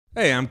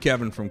Hey, I'm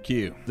Kevin from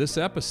Q. This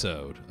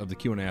episode of the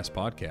Q and Ask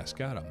podcast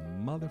got a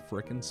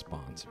motherfucking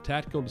sponsor.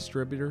 Tactical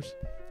Distributors,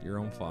 you're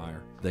on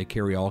fire. They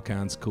carry all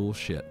kinds of cool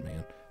shit,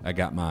 man. I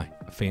got my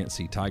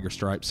fancy Tiger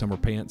Stripe summer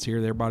pants here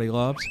that everybody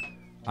loves.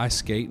 I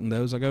skate in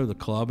those. I go to the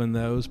club in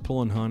those,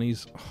 pulling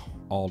honeys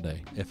all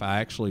day. If I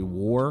actually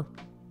wore,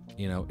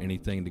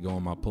 anything to go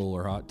in my pool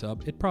or hot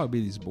tub, it'd probably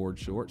be these board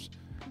shorts.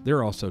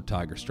 They're also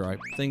Tiger Stripe.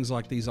 Things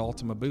like these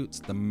Ultima boots,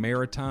 the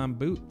Maritime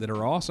boot that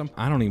are awesome.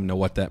 I don't even know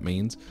what that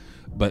means,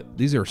 but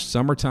these are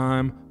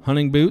summertime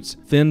hunting boots,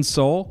 thin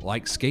sole,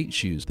 like skate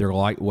shoes. They're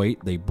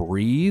lightweight, they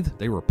breathe,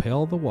 they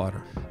repel the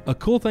water. A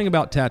cool thing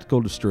about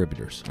Tactical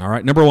Distributors, all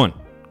right, number one,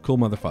 cool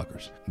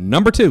motherfuckers.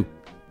 Number two,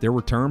 their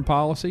return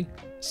policy,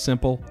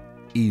 simple,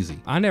 easy.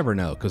 I never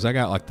know because I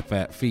got like the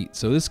fat feet.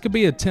 So this could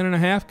be a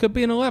 10.5, could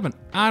be an 11.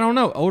 I don't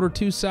know. Order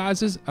two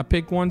sizes. I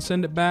pick one,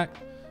 send it back.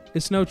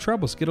 It's no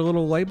trouble. Just get a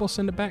little label,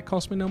 send it back,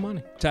 cost me no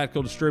money.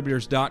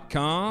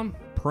 TacticalDistributors.com,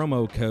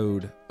 promo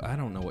code, I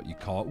don't know what you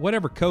call it,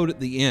 whatever code at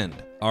the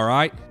end, all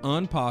right?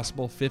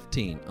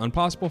 Unpossible15.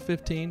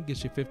 Unpossible15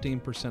 gets you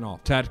 15%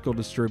 off.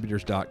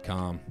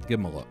 TacticalDistributors.com. Give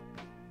them a look.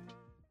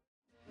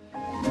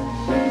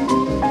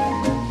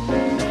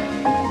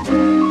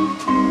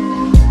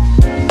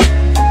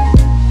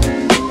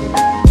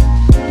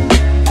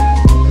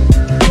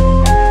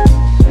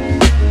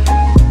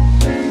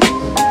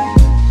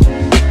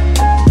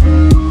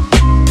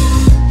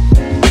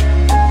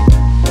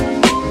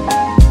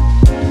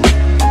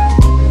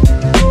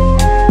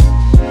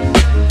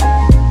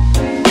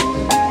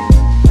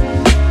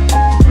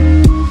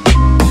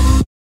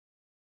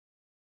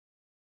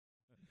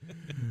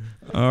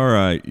 All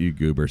right, you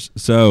goobers.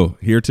 So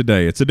here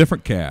today, it's a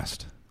different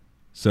cast.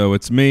 So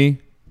it's me,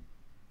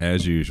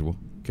 as usual,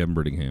 Kevin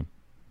Brittingham.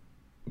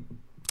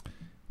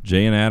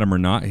 Jay and Adam are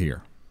not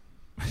here.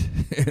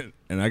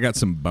 And I got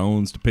some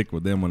bones to pick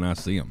with them when I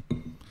see them.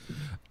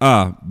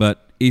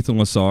 But Ethan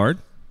Lassard,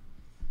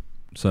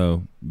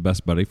 so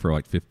best buddy for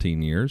like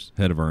 15 years,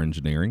 head of our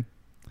engineering.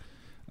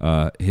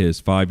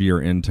 His 5-year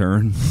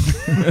intern,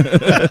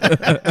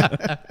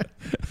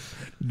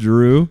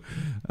 Drew.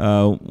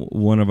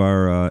 One of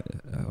our,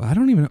 I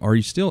don't even, are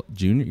you still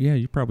junior? Yeah,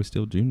 you're probably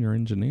still junior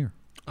engineer.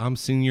 I'm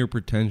senior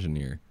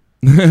pretensioneer.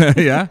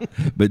 Yeah,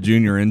 but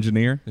junior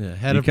engineer. Yeah,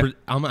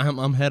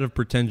 I'm head of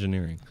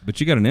pretensioneering. But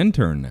you got an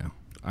intern now.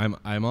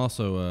 I'm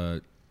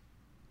also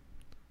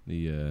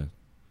the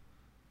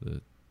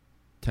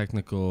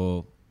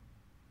technical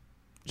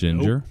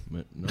ginger.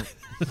 Nope.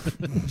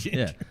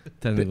 Yeah,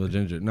 technical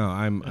ginger. No,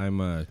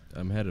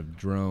 I'm head of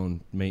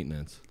drone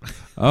maintenance.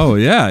 Oh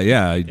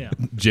yeah.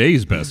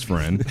 Jay's best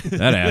friend,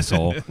 that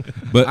asshole.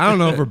 But I don't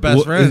know if we're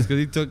best friends because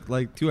he took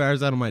like 2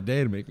 hours out of my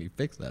day to make me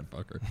fix that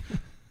fucker.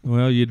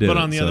 Well, you did. But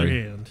on the other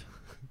hand,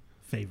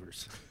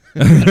 favors.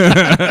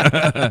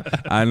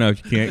 I know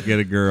if you can't get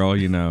a girl,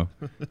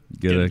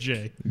 get a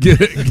Jay. Get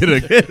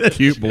a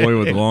cute boy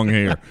with long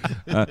hair.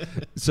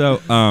 Let's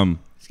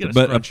get a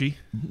scrunchie.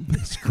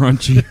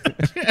 Scrunchy.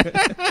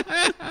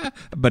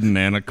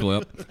 Banana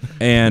clip.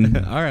 And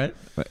all right.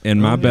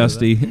 And my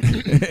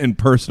bestie and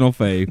personal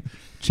fave,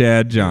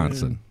 Chad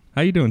Johnson.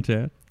 How you doing,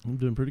 Chad? I'm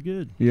doing pretty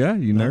good. Yeah,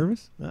 you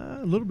nervous?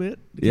 A little bit.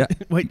 Yeah.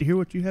 Wait to hear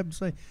what you have to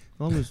say.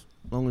 As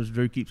long as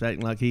Drew keeps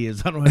acting like he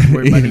is, I don't have to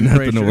worry about any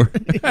pressure.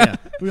 Yeah,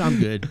 I'm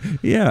good.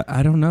 Yeah,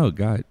 I don't know,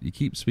 God. You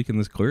keep speaking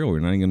this clearly. We're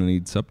not even going to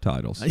need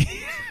subtitles.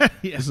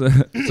 Yeah. So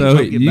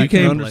you can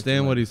came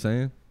understand what he's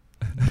saying.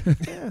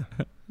 Yeah,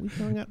 we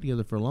hung out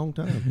together for a long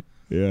time.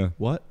 Yeah.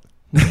 What?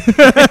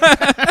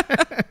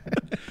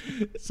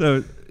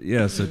 So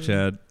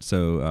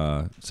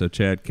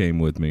Chad came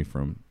with me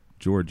from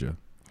Georgia.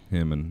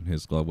 Him and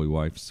his lovely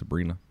wife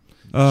Sabrina.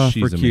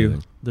 She's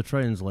amazing. The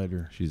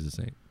translator. She's the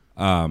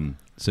same.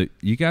 So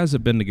you guys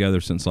have been together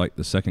since like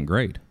the second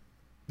grade.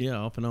 Yeah,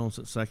 off and on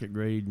since second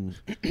grade, and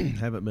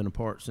haven't been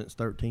apart since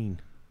 13.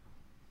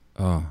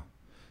 Oh,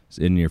 it's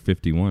in year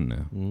 51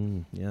 now.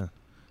 Yeah.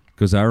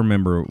 Because I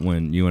remember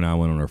when you and I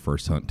went on our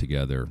first hunt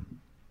together,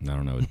 I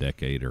don't know, a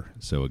decade or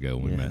so ago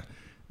when we met,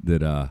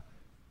 that it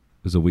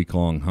was a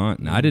week-long hunt,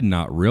 and I did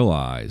not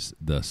realize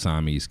the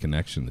Siamese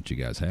connection that you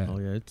guys had. Oh,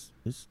 yeah,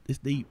 it's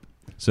deep.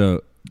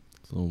 So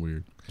it's a little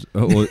weird.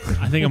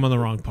 I think I'm on the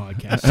wrong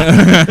podcast.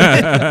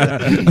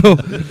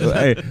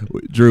 Hey,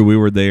 Drew, we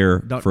were there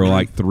for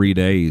like 3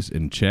 days,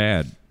 and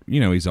Chad,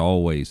 he's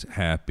always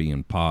happy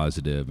and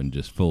positive and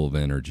just full of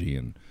energy,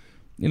 and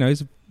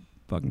he's a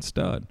fucking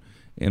stud.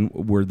 And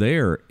we're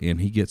there, and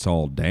he gets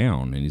all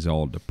down, and he's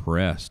all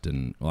depressed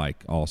and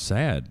like all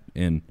sad,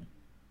 and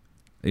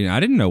I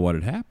didn't know what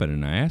had happened,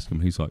 and I asked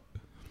him. He's like,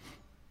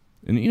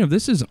 and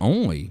this is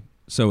only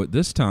so at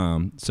this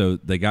time. So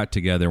they got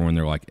together when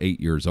they're like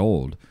 8 years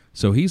old.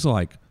 So he's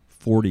like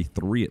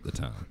 43 at the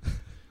time.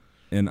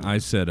 And I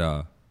said,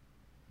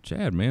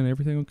 Chad, man,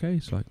 everything okay?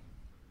 He's like,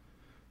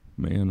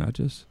 man, I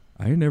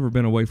ain't never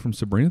been away from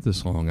Sabrina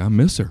this long. I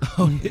miss her.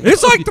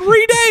 It's like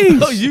 3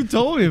 days. Oh, you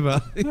told me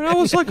about it. And I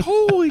was like,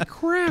 holy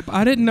crap.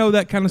 I didn't know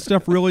that kind of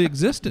stuff really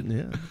existed.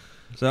 Yeah.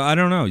 So I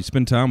don't know. You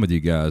spend time with you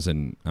guys,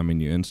 and,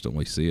 you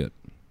instantly see it.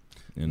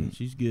 And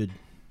she's good.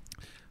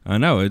 I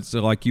know it's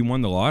like you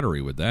won the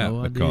lottery with that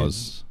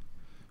because,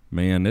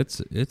 man,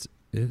 it's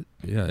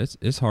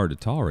hard to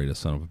tolerate a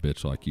son of a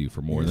bitch like you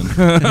for more than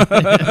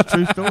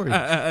true story.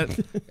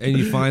 And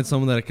you find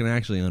someone that can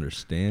actually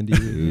understand you.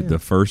 Dude, the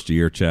first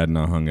year Chad and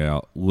I hung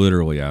out,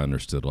 literally I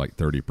understood like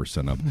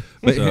 30% of them.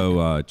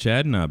 So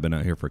Chad and I have been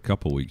out here for a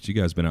couple of weeks. You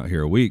guys been out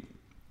here a week.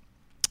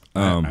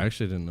 I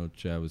actually didn't know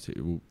Chad was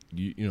here.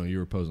 You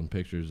were posting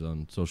pictures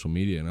on social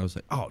media, and I was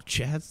like, "Oh,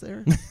 Chad's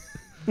there."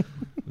 I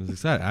was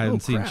excited. I hadn't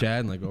seen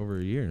Chad in like over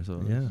a year.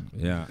 So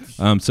yeah.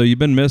 So you've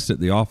been missed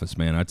at the office,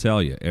 man. I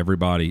tell you,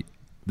 everybody.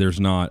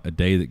 There's not a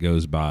day that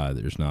goes by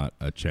there's not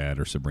a Chad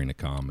or Sabrina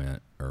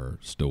comment or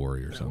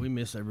story or something. We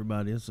miss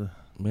everybody. It's a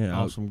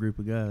awesome group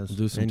of guys. I'll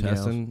do some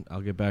testing.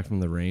 I'll get back from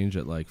the range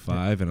at like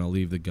 5, and I'll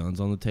leave the guns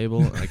on the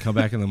table. And I come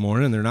back in the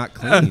morning, and they're not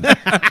clean.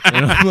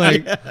 And I'm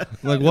like,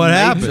 what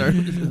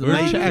happened?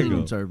 Where'd Chad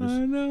go? Service.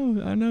 I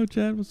know.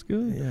 Chad was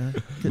good. Yeah,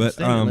 couldn't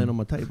stand laying on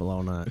my table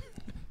all night.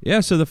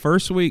 Yeah. So the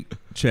first week,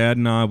 Chad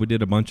and I, we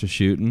did a bunch of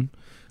shooting.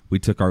 We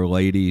took our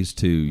ladies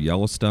to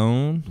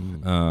Yellowstone.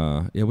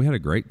 We had a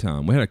great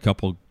time. We had a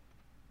couple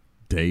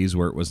days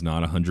where it was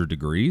not 100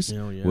 degrees,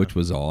 which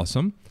was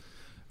awesome.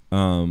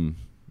 So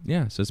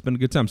it's been a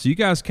good time. So you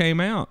guys came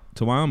out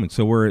to Wyoming.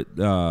 So we're at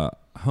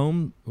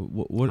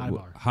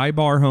High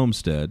Bar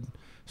Homestead.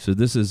 So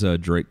this is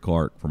Drake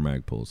Clark from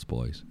Magpul's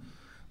place.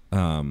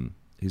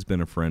 He's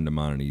been a friend of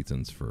mine and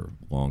Ethan's for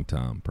a long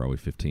time, probably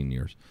 15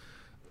 years.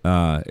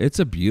 It's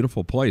a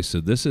beautiful place.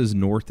 So this is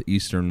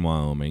northeastern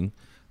Wyoming.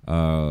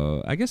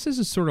 I guess this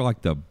is sort of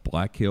like the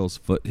Black Hills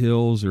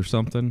foothills or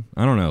something.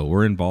 I don't know.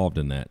 We're involved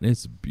in that, and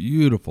it's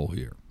beautiful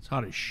here. It's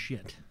hot as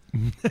shit.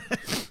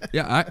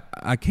 Yeah,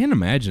 I can't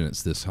imagine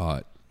it's this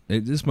hot.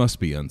 This must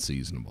be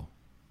unseasonable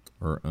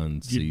or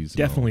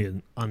unseasonable.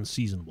 Definitely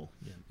unseasonable.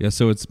 Yeah.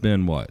 So it's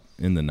been what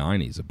in the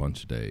 90s a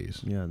bunch of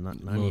days. Yeah,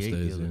 not 98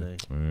 the other day.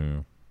 Yeah.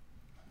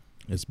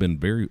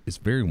 It's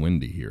very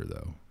windy here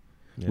though,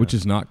 which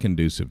is not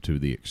conducive to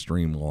the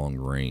extreme long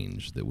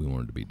range that we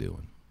wanted to be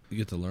doing. You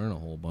get to learn a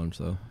whole bunch,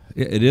 though.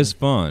 It is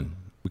fun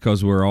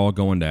because we're all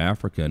going to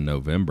Africa in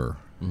November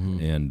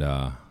and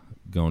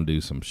going to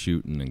do some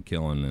shooting and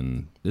killing,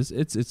 and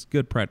it's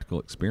good practical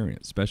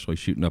experience, especially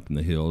shooting up in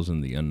the hills in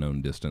the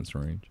unknown distance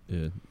range.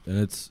 Yeah, and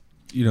it's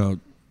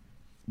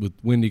with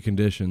windy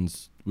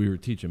conditions. We were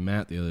teaching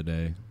Matt the other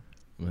day.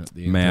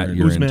 Matt,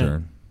 your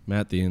intern.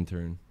 Matt, the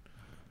intern.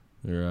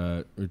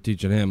 We're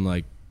teaching him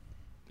like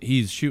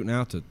he's shooting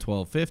out to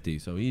 1250,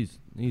 so he's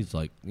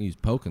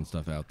poking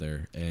stuff out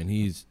there, and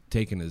he's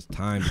taking his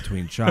time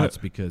between shots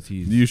because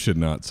he's. You should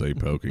not say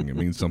poking. It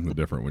means something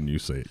different when you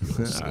say it. You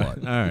little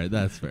slut. All right,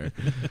 that's fair.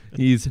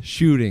 He's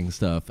shooting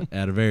stuff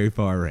at a very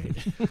far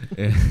range,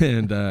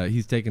 and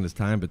he's taking his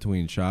time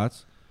between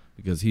shots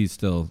because he's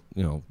still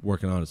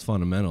working on his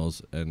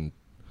fundamentals. And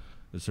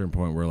at a certain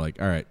point, we're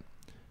like, all right,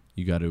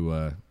 you got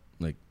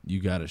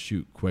to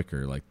shoot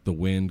quicker. Like the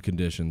wind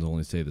conditions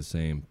only stay the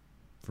same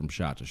from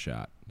shot to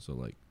shot. So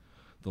like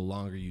the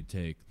longer you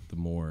take, the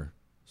more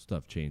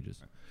stuff changes.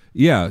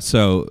 Yeah,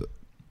 so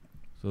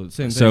the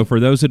same thing. So for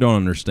those who don't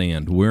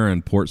understand, we're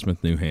in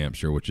Portsmouth, New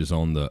Hampshire, which is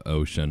on the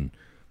ocean,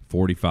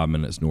 45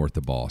 minutes north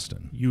of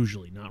Boston.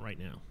 Usually, not right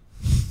now.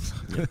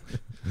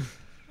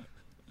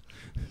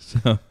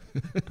 So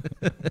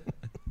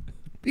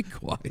be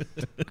quiet.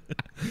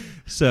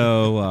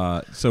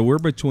 So we're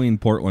between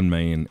Portland,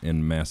 Maine,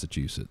 and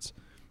Massachusetts,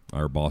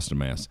 or Boston,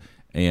 Mass.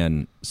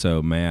 And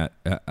so Matt,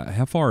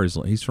 how far is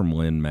he's from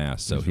Lynn,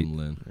 Mass? So he's from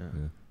Lynn.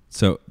 Yeah.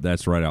 So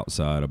that's right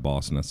outside of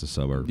Boston. That's a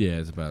suburb. Yeah,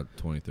 it's about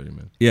 20, 30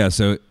 minutes. Yeah.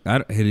 So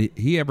had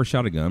he ever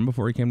shot a gun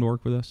before he came to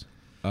work with us?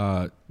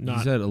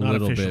 He said a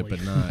little bit,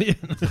 but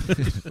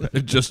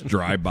not. Just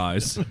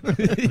drive-bys.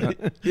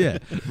 Yeah,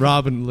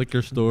 robbing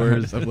liquor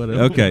stores, whatever.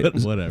 Okay,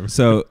 whatever.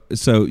 So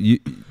you,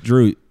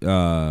 Drew, I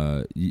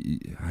know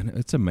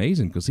it's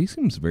amazing because he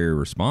seems very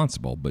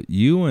responsible. But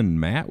you and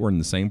Matt were in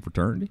the same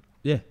fraternity.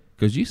 Yeah,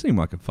 because you seem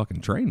like a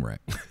fucking train wreck.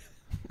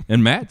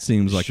 And Matt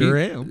seems like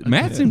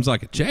Matt seems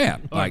like a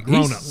chap. Like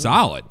he's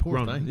solid.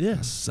 Grown up.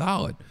 Yeah,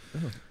 solid.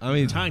 I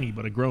mean, tiny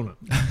but a grown up.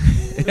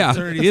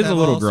 Yeah, he is a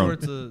little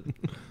grown.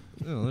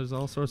 There's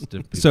all sorts of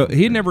different people. So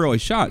he never really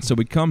shot. So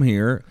we come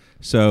here.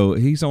 So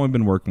he's only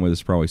been working with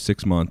us probably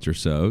 6 months or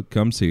so.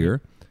 Comes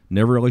here,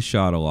 never really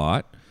shot a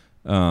lot.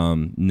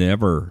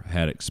 Never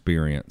had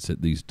experience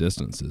at these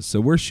distances. So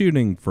we're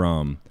shooting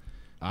from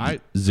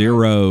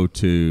 0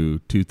 to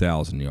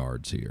 2,000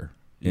 yards here.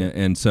 Yeah.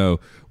 And so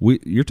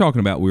you're talking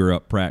about we were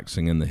up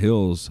practicing in the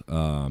hills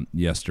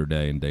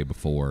yesterday and day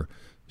before,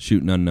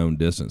 shooting unknown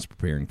distance,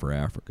 preparing for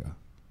Africa.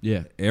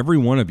 Yeah, every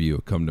one of you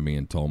have come to me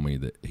and told me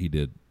that he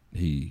did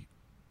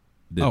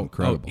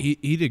incredible.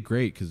 He did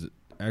great because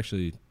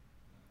actually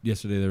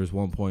yesterday there was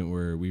one point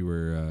where we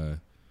were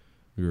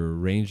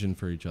ranging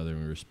for each other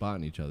and we were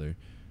spotting each other,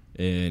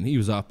 and he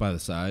was off by the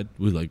side.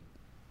 We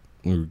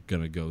were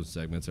gonna go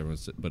segments,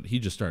 but he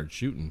just started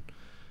shooting,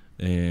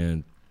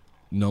 and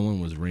no one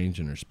was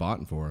ranging or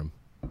spotting for him.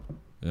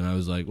 And I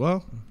was like,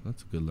 well,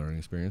 that's a good learning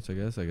experience, I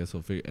guess. I guess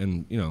he'll figure.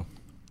 And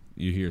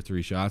you hear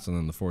 3 shots, and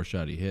then the 4th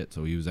shot he hit,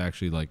 so he was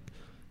actually like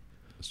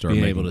start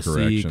being making able to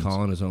corrections. see,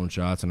 calling his own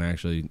shots, and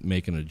actually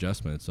making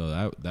adjustments.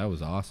 So that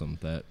was awesome.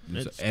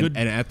 It's And good.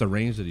 at the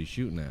range that he's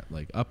shooting at,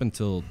 like up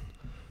until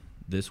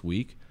this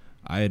week,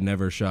 I had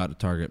never shot a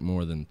target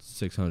more than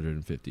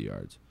 650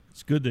 yards.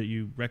 It's good that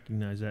you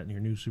recognize that in your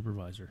new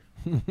supervisor.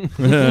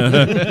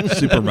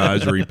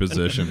 Supervisory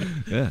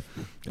position. Yeah.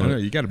 I know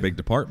you got a big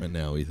department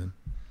now, Ethan.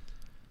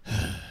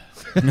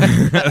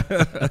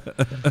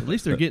 At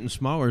least they're getting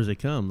smaller as they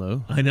come,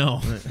 though. I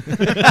know.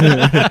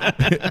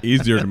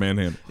 Easier to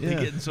manhandle. They're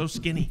getting so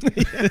skinny.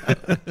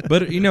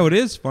 But it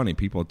is funny.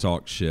 People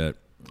talk shit.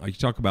 Like you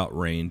talk about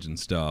range and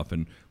stuff,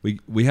 and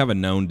we have a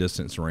known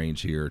distance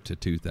range here to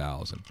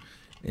 2,000,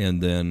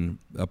 and then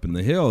up in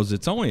the hills,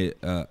 it's only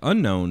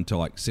unknown to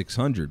like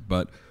 600.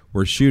 But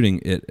we're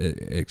shooting at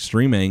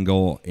extreme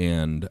angle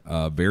and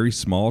very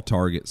small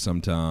targets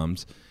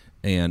sometimes,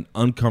 and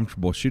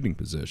uncomfortable shooting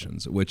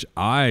positions, which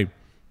I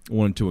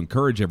wanted to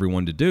encourage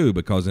everyone to do,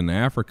 because in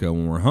Africa,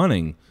 when we're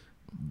hunting,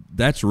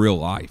 that's real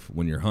life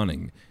when you're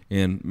hunting.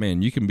 And,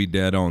 man, you can be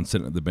dead on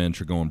sitting at the bench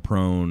or going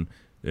prone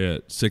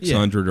at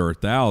 600 or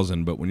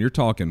 1,000, but when you're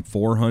talking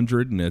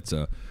 400 and it's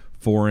a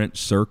 4-inch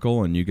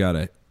circle and you got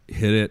to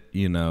hit it,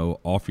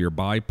 off your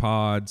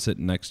bipod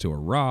sitting next to a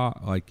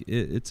rock, like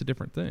it's a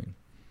different thing.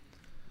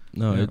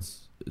 No, Yeah.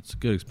 it's a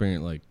good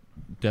experience. Like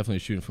definitely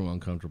shooting from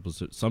uncomfortable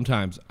positions.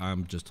 Sometimes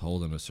I'm just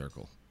holding a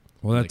circle.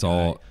 Well, that's Like,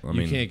 all.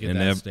 you can't get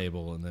that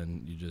stable, and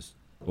then you just.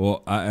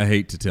 Well, I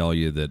hate to tell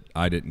you that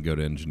I didn't go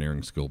to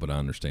engineering school, but I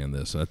understand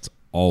this. That's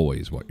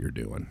always what you're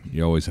doing.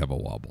 You always have a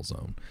wobble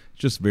zone. It's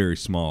just very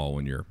small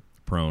when you're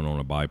prone on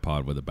a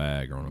bipod with a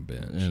bag or on a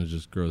bench. And it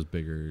just grows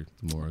bigger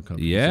the more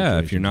uncomfortable. Yeah,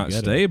 if situations you're not you get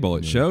in. stable,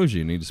 it Yeah. shows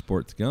you need to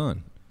support the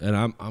gun. And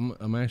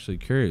I'm actually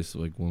curious.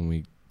 Like when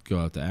we go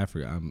out to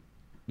Africa,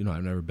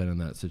 I've never been in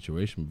that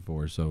situation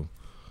before, so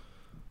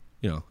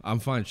I'm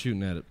fine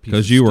shooting at it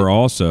Because you were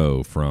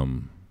also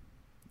from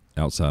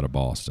outside of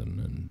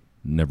Boston and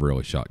never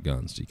really shot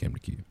guns till you came to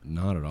Q.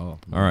 Not at all.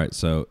 All right,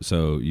 so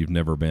you've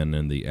never been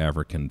in the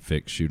African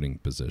fixed shooting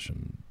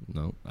position.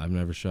 No, I've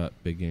never shot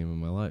big game in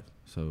my life.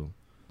 So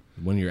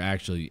when you're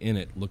actually in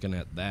it, looking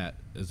at that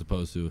as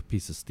opposed to a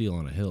piece of steel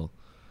on a hill,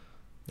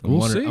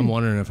 I'm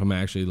wondering if I'm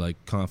actually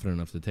like confident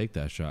enough to take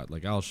that shot.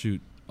 Like I'll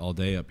shoot all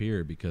day up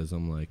here because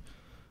I'm like,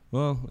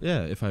 well,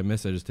 yeah, if I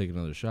miss, I just take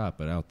another shot.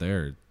 But out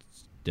there,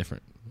 it's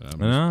different.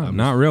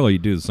 Not really. You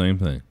do the same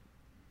thing.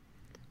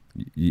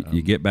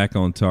 You get back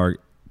on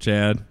target.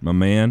 Chad, my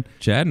man,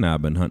 Chad and I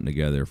have been hunting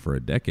together for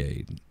a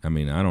decade. I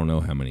mean, I don't know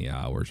how many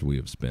hours we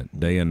have spent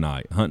day and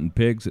night hunting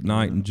pigs at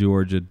night in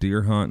Georgia,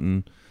 deer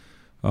hunting.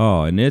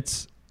 Oh, and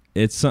it's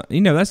that's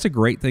the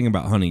great thing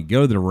about hunting. You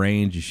go to the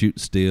range, you shoot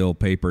steel,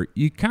 paper.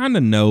 You kind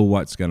of know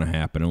what's going to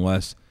happen,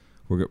 unless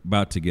we're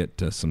about to get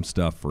to some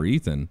stuff for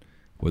Ethan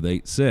with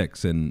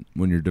 8.6. And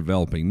when you're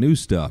developing new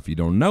stuff, you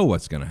don't know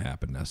what's going to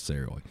happen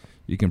necessarily.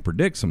 You can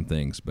predict some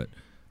things, but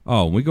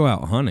when we go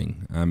out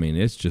hunting, I mean,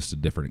 it's just a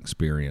different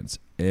experience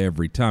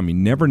every time. You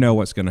never know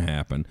what's going to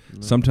happen.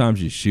 No.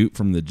 Sometimes you shoot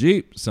from the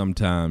Jeep.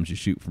 Sometimes you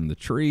shoot from the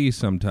tree.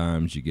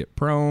 Sometimes you get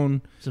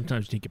prone.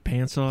 Sometimes you take your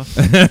pants off.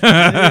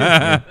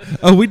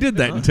 Oh, we did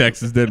that in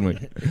Texas, didn't we?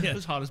 Yeah, it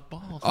was hot as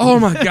balls. Oh,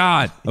 my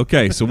God.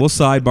 Okay, so we'll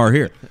sidebar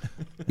here.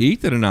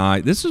 Ethan and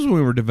I, this is when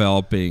we were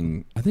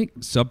developing, I think,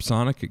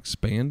 Subsonic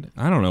Expand.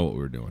 I don't know what we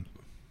were doing.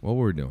 What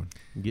were we doing?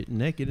 Getting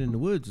naked in the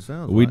woods, it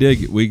sounds we like.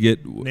 We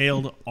get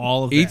nailed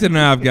all of that. Ethan and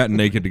I have gotten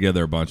naked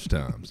together a bunch of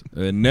times.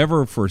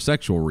 Never for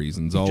sexual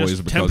reasons, always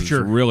Just because it's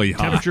really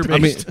hot. Temperature I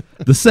mean, based.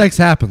 the sex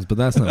happens, but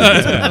that's not what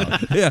it's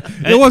about.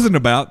 Yeah, it wasn't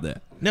about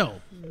that.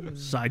 No.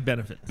 Side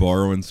benefit.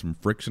 Borrowing some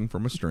friction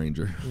from a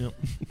stranger. Yep.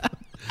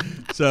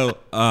 So,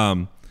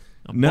 A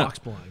box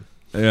blind.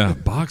 Yeah,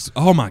 box.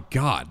 Oh, my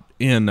God.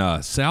 In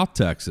South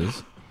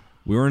Texas,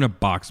 we were in a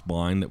box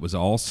blind that was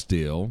all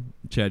steel.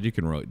 Chad, you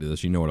can relate to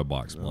this. You know what a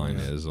box blind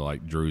is.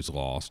 Like Drew's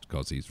lost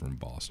because he's from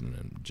Boston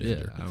and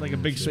Ginger. It's like a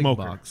big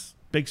smoker. box.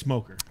 Big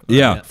smoker.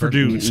 Yeah, For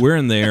dudes. We're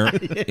in there,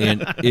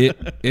 and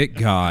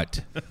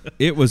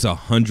it was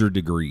 100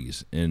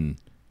 degrees, and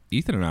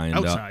Ethan and I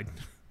ended Outside. up.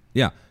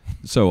 Yeah,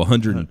 so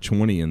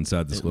 120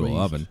 inside this little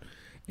oven,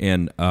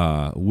 and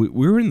we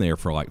were in there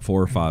for like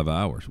 4 or 5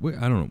 hours. I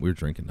don't know. We were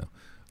drinking though,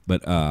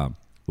 but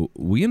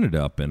we ended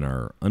up in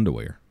our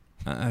underwear.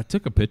 I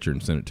took a picture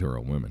and sent it to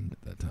our women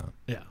at that time.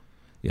 Yeah.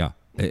 Yeah,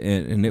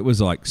 and it was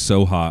like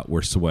so hot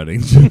we're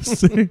sweating.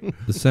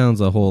 This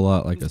sounds a whole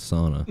lot like a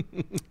sauna.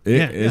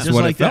 It's just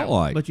what like it felt that,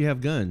 like. But you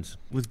have guns.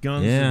 With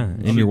guns. Yeah,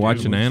 and you're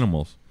watching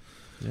animals.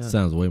 Yeah.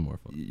 Sounds way more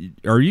fun.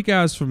 Are you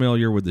guys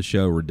familiar with the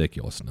show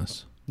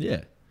Ridiculousness?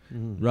 Yeah.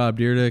 Rob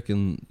Dyrdek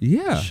and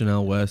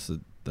Chanel West,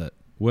 that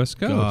West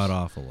Coast. god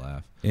awful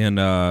laugh.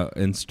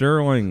 And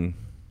Sterling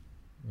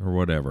or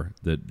whatever,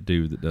 the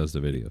dude that does the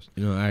videos.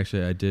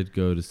 Actually, I did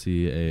go to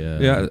see a.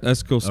 Yeah,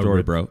 that's a cool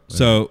story, bro.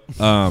 So,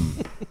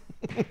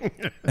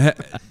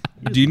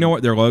 do you know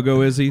what their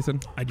logo is,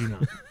 Ethan? I do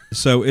not.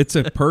 So it's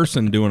a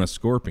person doing a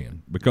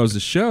scorpion, because the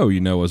show,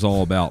 is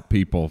all about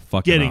people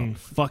fucking Getting up.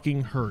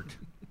 fucking hurt.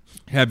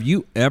 Have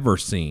you ever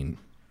seen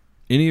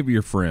any of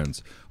your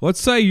friends? Let's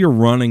say you're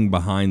running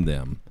behind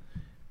them,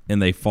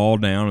 and they fall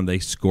down and they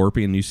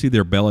scorpion. You see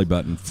their belly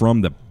button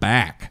from the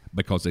back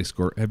because they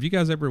scorpion. Have you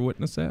guys ever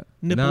witnessed that?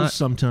 Nipples Not-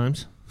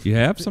 sometimes. You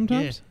have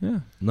sometimes? Yeah.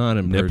 Not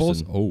in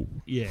Nipples? person. Oh.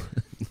 Yeah.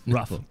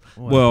 Rough.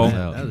 Well,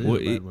 that is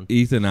a bad one.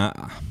 Ethan,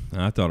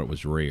 I thought it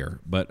was rare,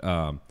 but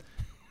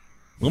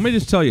let me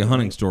just tell you a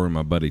hunting story with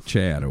my buddy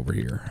Chad over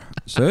here.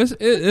 So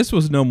this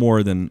was no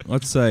more than,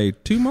 let's say,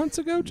 2 months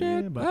ago,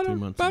 Chad? Yeah, about 2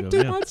 months about ago. 2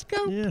 Yeah. months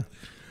ago. Yeah.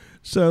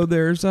 So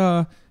there's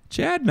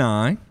Chad and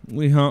I.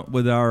 We hunt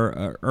with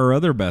our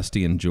other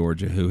bestie in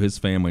Georgia, who his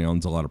family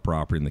owns a lot of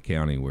property in the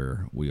county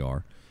where we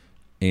are,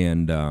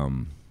 and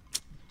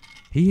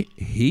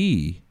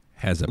he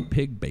has a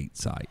pig bait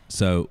site.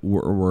 So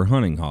we're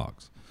hunting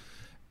hogs.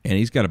 And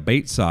he's got a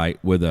bait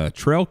site with a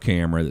trail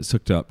camera that's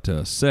hooked up to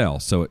a cell.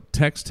 So it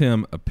texts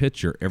him a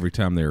picture every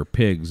time there are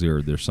pigs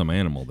or there's some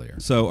animal there.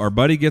 So our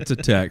buddy gets a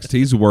text.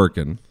 He's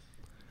working.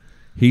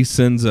 He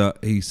sends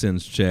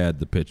Chad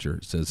the picture.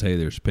 It says, hey,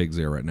 there's pigs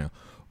there right now.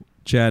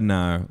 Chad and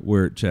I,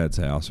 we're at Chad's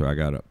house, or I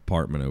got an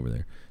apartment over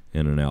there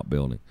in an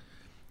outbuilding.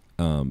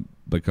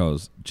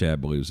 Because Chad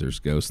believes there's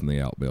ghosts in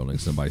the outbuilding.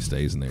 Somebody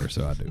stays in there,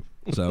 so I do.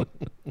 So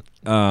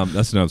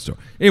that's another story.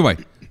 Anyway,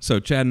 so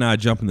Chad and I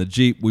jump in the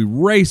Jeep. We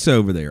race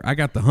over there. I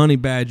got the honey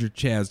badger.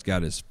 Chad's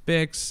got his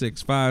fixed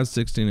 6.5,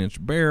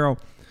 16-inch barrel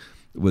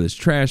with his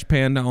trash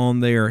panda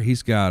on there.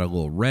 He's got a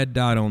little red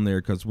dot on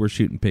there because we're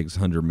shooting pigs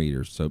 100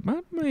 meters. So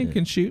my man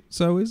can shoot.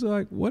 So he's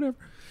like, whatever.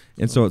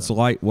 And so it's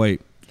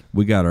lightweight.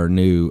 We got our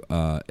new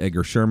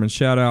Edgar Sherman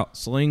shout-out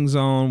slings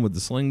on with the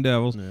Sling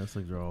Devils. Yeah, those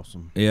things are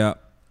awesome. Yeah.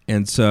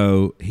 And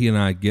so he and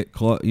I get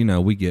close. You know,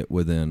 we get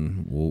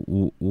within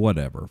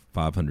whatever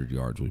 500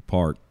 yards. We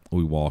park.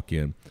 We walk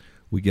in.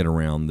 We get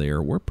around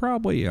there. We're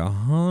probably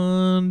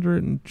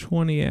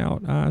 120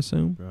 out, I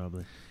assume.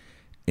 Probably.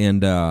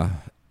 And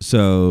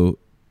so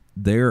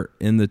they're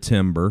in the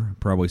timber,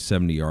 probably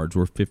 70 yards.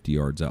 We're 50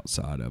 yards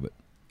outside of it.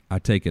 I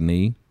take a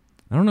knee.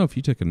 I don't know if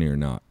you took a knee or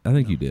not. I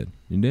think you did.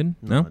 You didn't?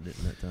 No, I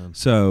didn't that time.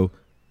 So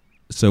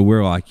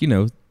we're like,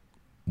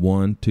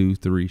 1, 2,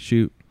 3,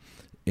 shoot.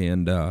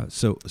 And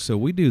so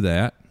we do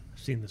that. I've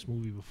seen this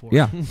movie before.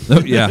 Yeah.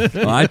 Yeah.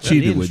 Well, I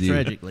cheated It with ends you.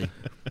 tragically.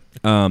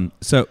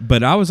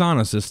 But I was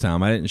honest this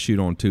time. I didn't shoot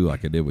on 2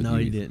 like I did with you. No,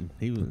 he didn't.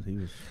 He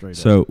was straight up.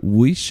 So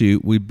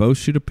we both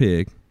shoot a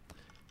pig.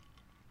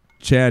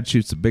 Chad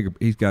shoots a bigger.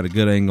 He's got a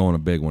good angle on a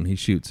big one. He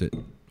shoots it,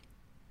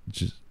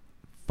 just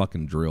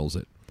fucking drills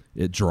it.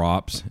 It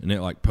drops and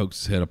it like pokes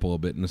his head up a little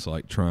bit and it's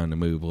like trying to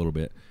move a little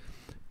bit.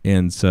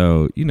 And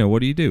so what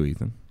do you do,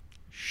 Ethan?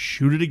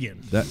 Shoot it again.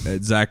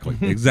 Exactly.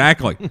 That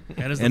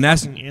is the And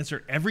that's- fucking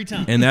answer every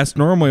time. And that's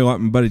normally what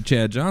my buddy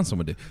Chad Johnson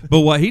would do. But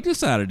what he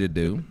decided to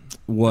do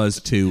was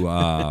to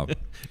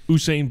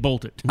Usain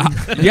Bolt it.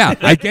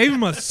 I gave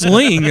him a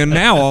sling, and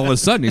now all of a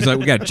sudden he's like,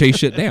 we got to chase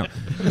shit down.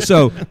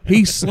 So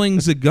he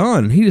slings a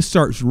gun, and he just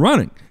starts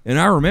running. And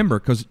I remember,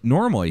 because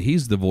normally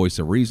he's the voice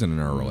of reason in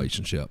our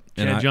relationship.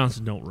 And Chad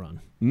Johnson don't run.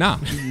 Nah.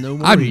 No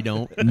more I've he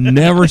don't.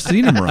 never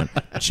seen him run.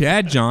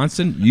 Chad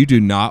Johnson, you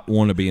do not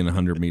want to be in a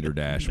 100-meter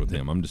dash with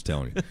him. I'm just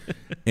telling you.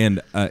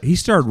 And he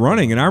started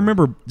running, and I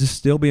remember just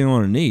still being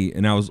on a knee,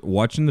 and I was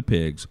watching the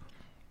pigs.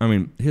 I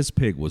mean, his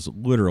pig was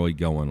literally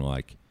going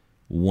like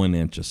 1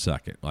 inch a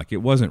second. Like, it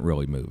wasn't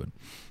really moving.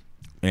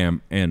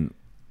 And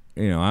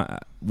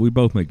we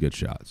both made good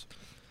shots.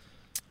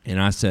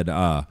 And I said,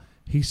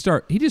 he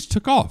just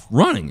took off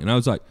running, and I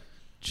was like,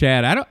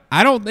 Chad,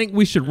 I don't think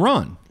we should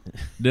run.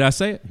 Did I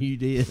say it? You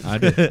did. I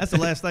did. That's the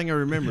last thing I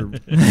remember.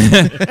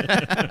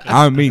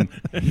 I mean,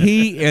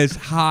 he is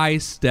high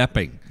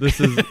stepping. This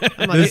is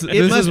I'm like,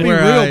 it must be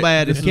real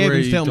bad if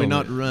Kevin's telling me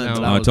not to run. No,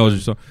 but I was told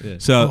you like,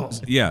 so.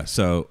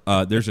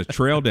 So there's a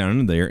trail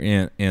down in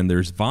there, and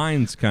there's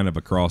vines kind of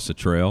across the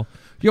trail.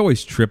 You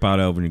always trip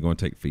out over when you're going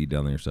to take feed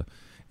down there.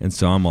 And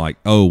so I'm like,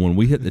 when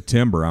we hit the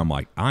timber, I'm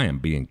like, I am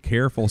being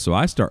careful. So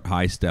I start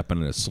high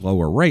stepping at a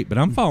slower rate, but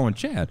I'm following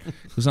Chad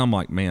because I'm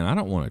like, man, I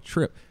don't want to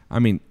trip. I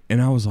mean, and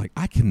I was like,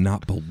 I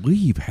cannot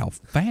believe how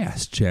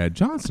fast Chad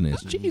Johnson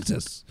is.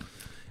 Jesus.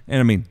 And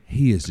I mean,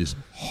 he is just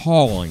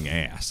hauling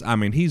ass. I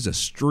mean, he's a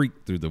streak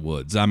through the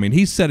woods. I mean,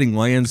 he's setting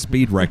land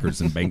speed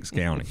records in Banks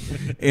County.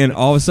 And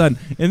all of a sudden,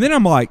 and then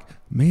I'm like,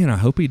 man, I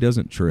hope he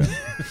doesn't trip.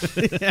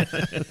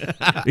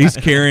 He's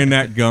carrying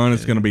that gun.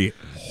 It's going to be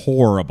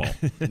horrible.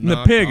 And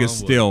the pig is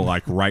still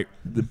like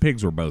the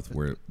pigs were both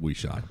where we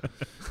shot.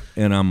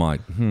 And I'm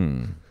like,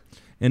 And,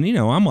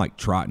 I'm like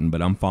trotting,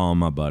 but I'm following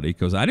my buddy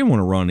because I didn't want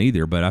to run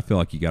either, but I feel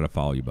like you got to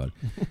follow your buddy.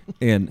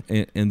 and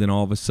then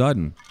all of a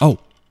sudden,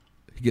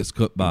 he gets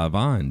cut by a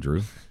vine,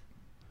 Drew.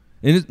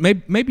 And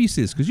maybe you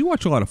see this because you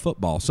watch a lot of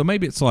football. So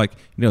maybe it's like,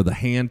 the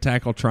hand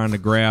tackle trying to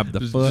grab the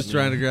foot. Just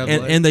trying to grab the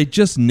leg. And they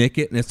just nick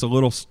it, and it's a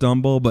little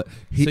stumble. But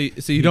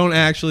so you don't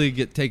actually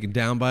get taken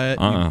down by it.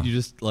 You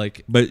just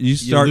like. But you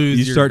start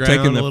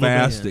taking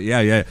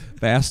the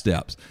fast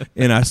steps.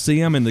 And I see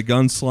him in the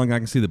gun slung. I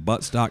can see the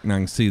buttstock, and I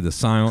can see the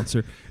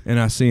silencer, and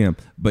I see him.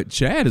 But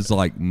Chad is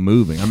like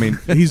moving. I mean,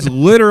 he's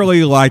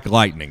literally like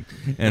lightning.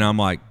 And I'm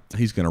like,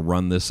 he's going to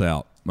run this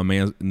out. My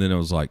man, and then I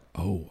was like,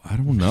 oh, I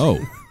don't know.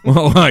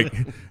 Well, like,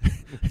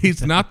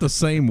 he's not the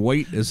same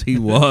weight as he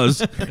was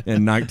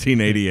in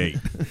 1988.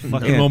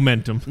 Fucking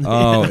momentum.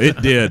 Oh,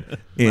 it did.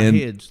 My And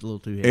head's a little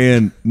too heavy.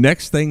 and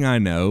next thing I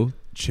know,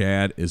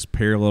 Chad is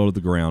parallel to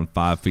the ground,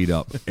 5 feet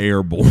up,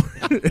 airborne.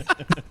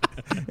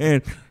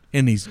 and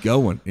he's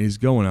going.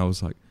 I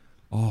was like,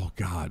 oh,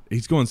 God.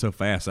 He's going so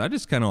fast. I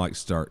just kind of like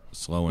start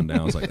slowing down.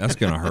 I was like, that's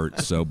going to hurt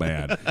so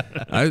bad.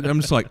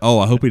 I'm just like, oh,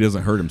 I hope he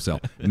doesn't hurt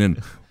himself. And then,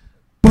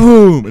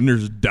 boom, and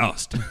there's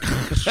dust.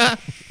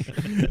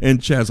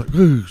 And Chad's like,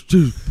 ooh,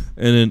 and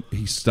then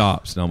he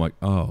stops. And I'm like,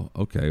 oh,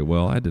 okay,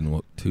 well, that didn't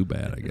look too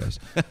bad, I guess.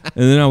 And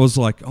then I was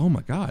like, oh,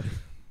 my God,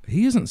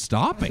 he isn't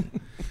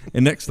stopping.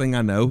 And next thing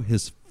I know,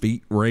 his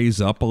feet raise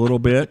up a little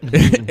bit.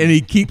 And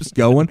he keeps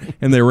going,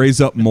 and they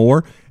raise up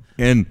more.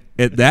 And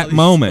at that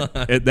moment,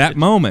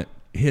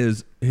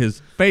 his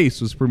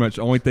face was pretty much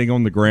the only thing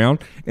on the ground,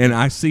 and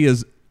I see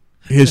his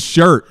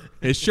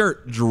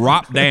shirt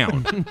drop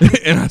down,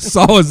 and I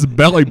saw his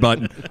belly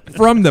button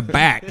from the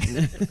back.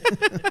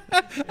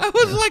 I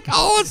was like,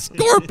 oh, a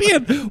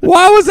scorpion.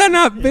 Why was I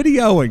not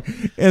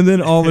videoing? And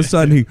then all of a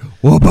sudden he,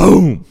 whoa,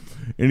 boom,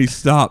 and he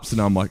stops,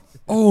 and I'm like,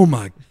 oh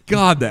my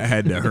God, that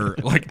had to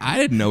hurt. Like, I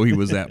didn't know he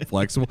was that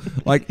flexible.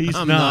 Like, He's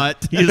I'm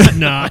not. not. He's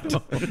not.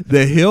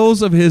 the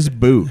heels of his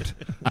boot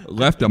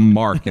left a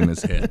mark in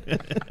his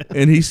head.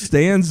 And he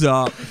stands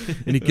up,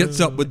 and he gets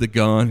up with the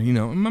gun. You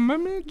know, my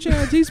man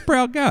Chad, he's a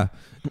proud guy.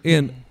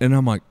 And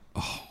I'm like,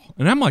 oh.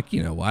 And I'm like,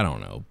 you know, I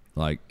don't know,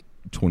 like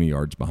 20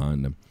 yards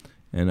behind him.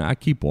 And I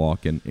keep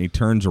walking, and he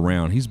turns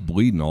around. He's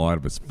bleeding all out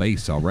of his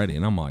face already.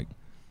 And I'm like,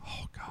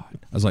 oh, God.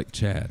 I was like,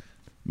 Chad,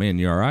 man,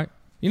 you all right?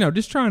 You know,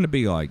 just trying to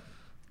be like,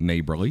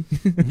 neighborly.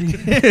 And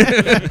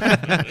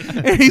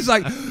he's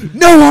like,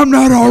 no, I'm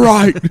not all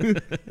right.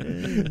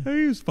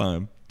 He was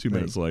fine 2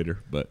 minutes later,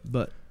 but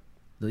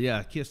Yeah,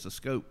 I kissed the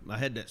scope. I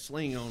had that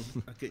sling on.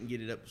 I couldn't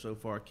get it up so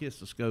far. I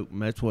kissed the scope,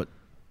 and that's what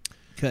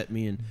cut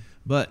me in.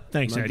 But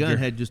Thanks, my Edgar. gun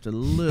had just a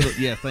little.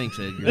 Yeah, thanks,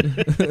 Edgar. I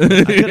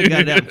could have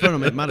got it out in front of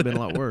me. It might have been a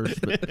lot worse.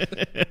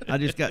 But I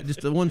just got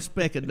just one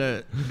speck of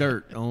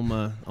dirt on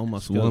my scope.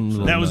 one So,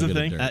 little That was the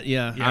nugget of thing? dirt.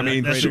 yeah, Yeah,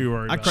 that's what you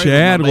worried I about. cradled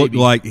Chad my looked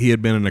baby. like he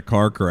had been in a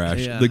car crash.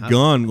 Yeah, The I-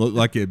 gun looked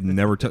like it had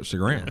never touched the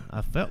ground.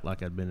 I felt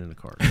like I'd been in a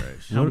car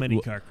crash. How What- many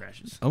what- car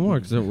crashes? I'm more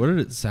concerned. What did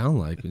it sound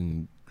like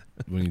when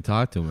you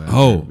talked to him? After?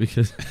 Oh.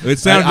 Because It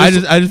sounded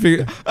I just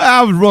figured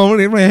I was rolling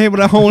in my head with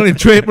a hole and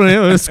tripping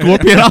and a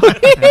scorpion.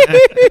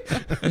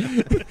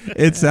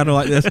 It sounded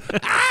like this.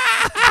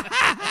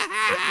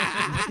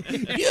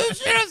 You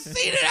should have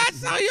seen it. I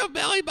saw your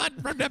belly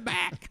button from the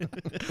back.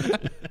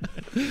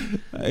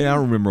 I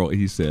don't remember what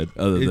he said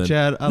other Hey, than,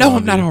 Chad, I no, love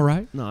I'm not you. all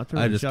right. No, I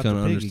turned I and just shot couldn't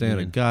the pig understand a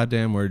again.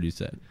 goddamn word you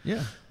said.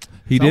 Yeah,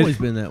 He it's did. always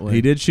been that way.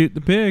 He did shoot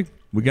the pig.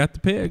 We got the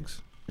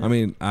pigs. I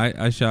mean,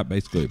 I shot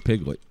basically a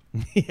piglet.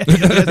 that's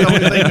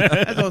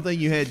the only thing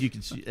you had you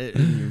could see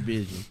in your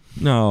vision.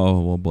 No,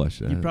 well,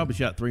 bless you. You probably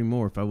shot 3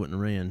 more if I wouldn't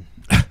have ran.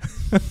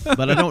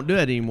 But I don't do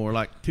that anymore.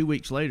 Like 2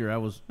 weeks later, I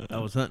was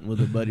hunting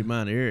with a buddy of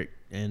mine, Eric,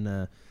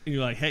 and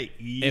You're like, hey,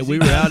 easy we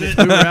were does out it.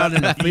 we were out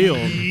in the field.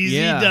 Easy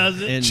yeah, does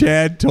it. And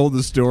Chad told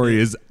the story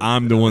as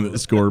I'm the one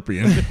that's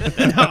scorpion.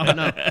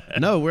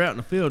 no, we're out in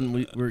the field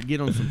and we're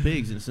getting on some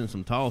pigs and it's in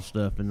some tall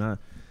stuff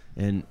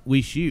and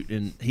we shoot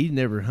and he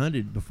never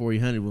hunted before he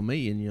hunted with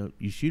me, and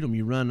you shoot them,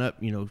 you run up,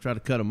 try to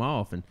cut them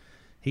off, and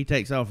he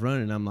takes off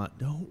running. I'm like,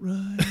 don't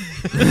run.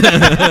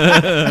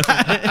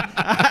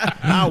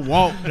 I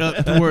walked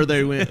up to where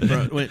they went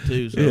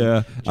to. So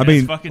Yeah, I Chad's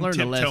mean, fucking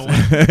learned a tiptoeing.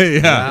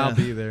 lesson. yeah, I'll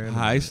be there.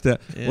 high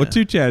step. Yeah. Well,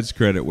 to Chad's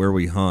credit, where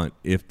we hunt,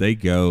 if they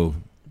go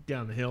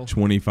Down the hill.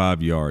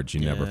 25 yards,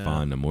 you never Yeah.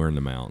 find them. We're in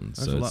the mountains,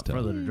 That's so a it's lot tough.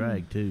 further to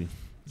drag too.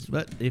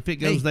 But if it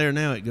goes there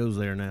now, it goes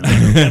there now.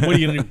 What are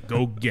you going to do?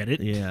 Go get it?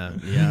 yeah.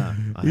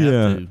 I have Yeah,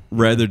 to.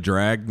 rather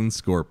drag than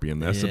scorpion.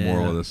 That's the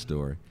moral Yeah. of the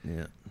story.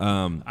 Yeah.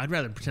 I'd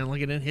rather pretend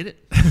like I didn't hit it.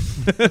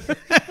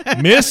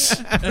 Miss?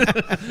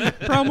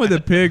 Problem with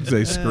the pigs,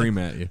 they scream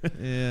at you.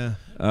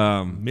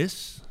 Yeah.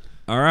 Miss?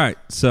 All right,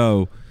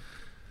 so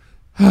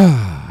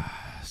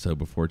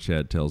before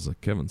Chad tells the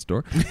Kevin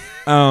story,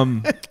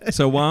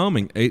 so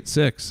Wyoming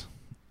 8.6.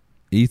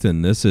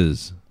 Ethan, this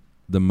is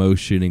the most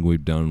shooting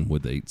we've done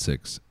with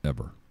 8.6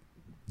 ever.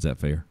 Is that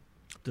fair?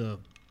 The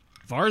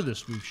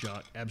farthest we've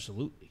shot,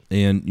 absolutely.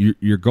 And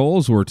your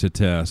goals were to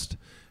test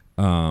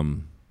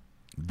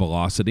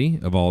velocity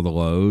of all the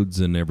loads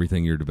and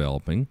everything you're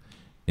developing,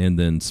 and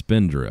then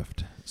spin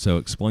drift. So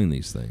explain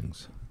these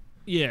things.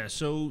 Yeah,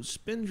 so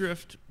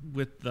spindrift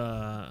with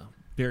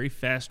very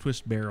fast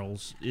twist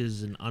barrels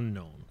is an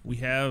unknown. We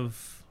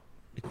have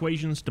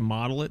equations to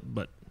model it,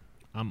 but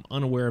I'm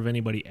unaware of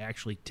anybody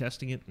actually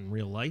testing it in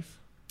real life.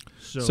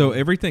 So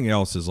everything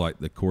else is like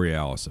the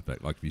Coriolis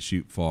effect. Like if you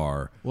shoot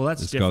far, Well,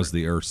 that's it's different. because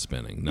the Earth's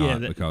spinning, Yeah,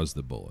 not because of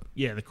the bullet.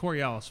 Yeah, the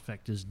Coriolis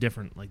effect is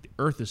different. Like the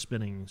Earth is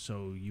spinning,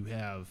 so you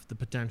have the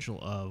potential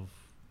of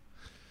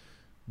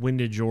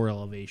windage or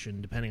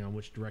elevation, depending on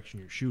which direction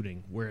you're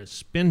shooting. Whereas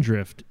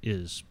spindrift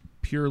is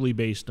purely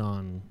based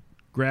on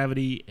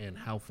gravity and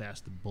how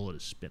fast the bullet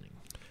is spinning.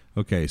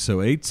 Okay, so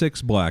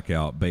 8.6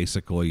 blackout,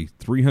 basically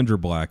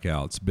 300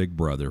 blackouts, big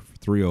brother,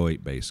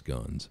 308 base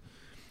guns.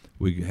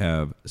 We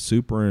have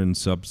super and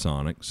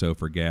subsonic, so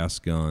for gas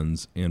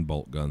guns and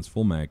bolt guns,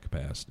 full mag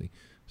capacity.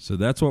 So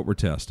that's what we're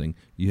testing.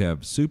 You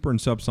have super and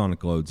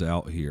subsonic loads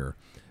out here,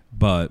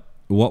 but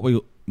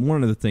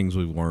one of the things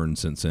we've learned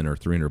since in our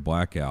 300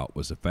 blackout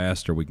was the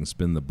faster we can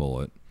spin the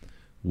bullet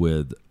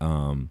with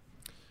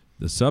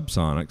the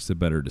subsonics, the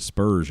better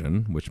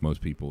dispersion, which most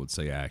people would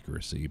say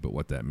accuracy, but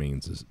what that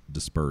means is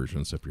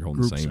dispersion. So if you're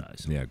holding Group the same,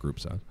 size. yeah, group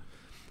size.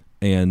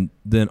 And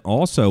then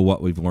also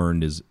what we've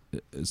learned is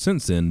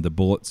since then the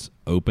bullets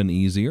open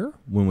easier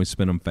when we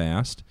spin them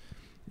fast,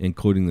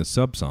 including the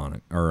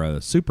subsonic or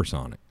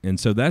supersonic. And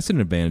so that's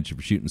an advantage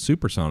of shooting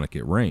supersonic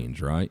at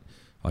range, right?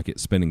 Like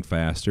it's spinning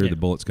faster, Yeah. the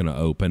bullet's going to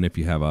open. If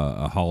you have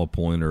a hollow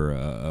point or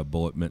a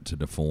bullet meant to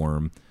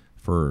deform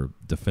for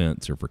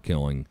defense or for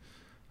killing,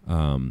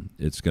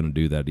 it's going to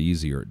do that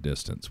easier at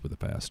distance with a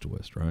fast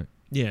twist, right?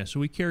 Yeah, so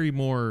we carry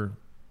more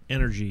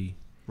energy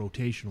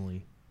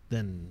rotationally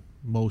than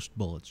most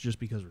bullets just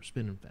because we're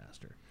spinning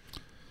faster.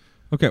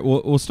 Okay,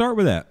 well, we'll start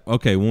with that.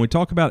 Okay, when we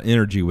talk about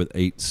energy with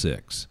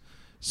 8.6,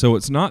 so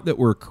it's not that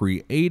we're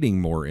creating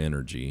more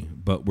energy,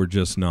 but we're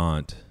just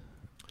not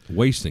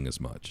wasting as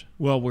much.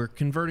 Well, we're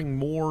converting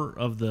more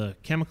of the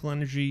chemical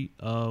energy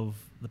of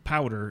the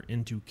powder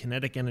into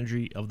kinetic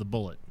energy of the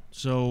bullet.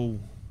 So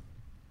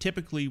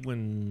typically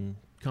when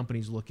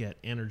companies look at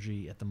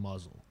energy at the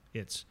muzzle,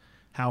 it's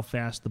how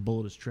fast the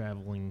bullet is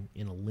traveling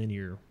in a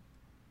linear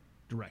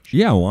direction.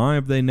 Yeah, why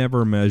have they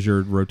never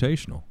measured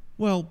rotational?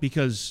 Well,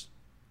 because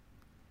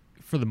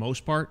for the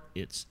most part,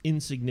 it's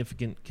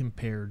insignificant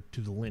compared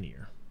to the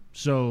linear.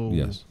 So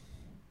Yes.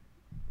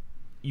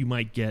 you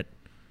might get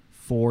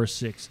 4,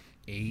 6,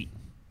 8,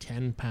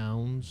 10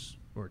 pounds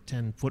or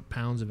 10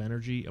 foot-pounds of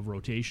energy of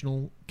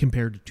rotational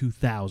compared to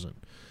 2,000.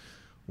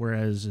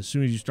 Whereas as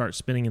soon as you start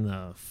spinning in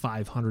the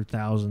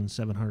 500,000,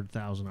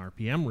 700,000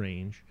 RPM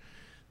range,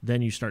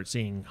 then you start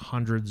seeing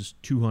hundreds,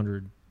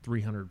 200,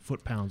 300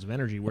 foot-pounds of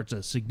energy, where it's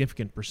a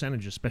significant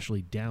percentage,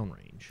 especially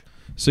downrange.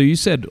 So you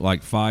said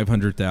like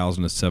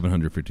 500,000 to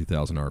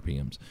 750,000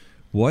 RPMs.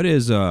 What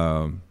is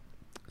a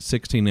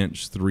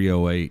 16-inch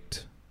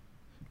 308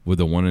 with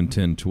a 1 in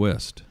 10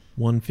 twist?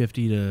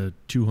 150 to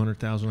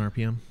 200,000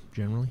 RPM,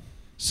 generally.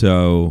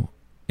 So,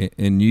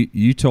 and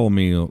you told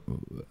me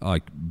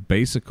like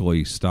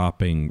basically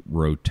stopping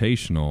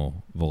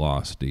rotational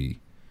velocity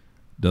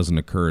doesn't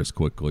occur as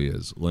quickly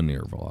as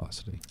linear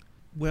velocity.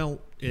 Well,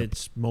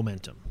 it's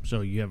momentum.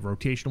 So you have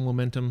rotational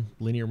momentum,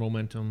 linear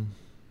momentum.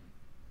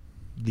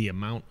 The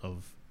amount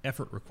of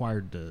effort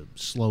required to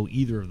slow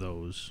either of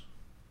those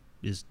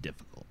is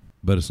difficult.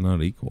 But it's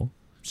not equal.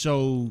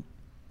 So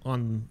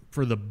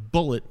for the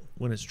bullet,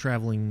 when it's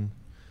traveling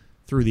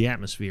through the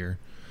atmosphere,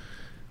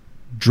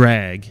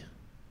 drag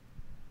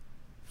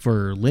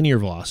for linear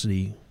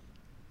velocity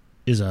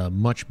is a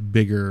much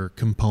bigger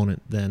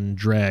component than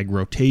drag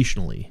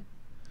rotationally.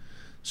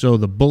 So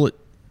the bullet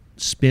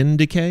spin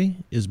decay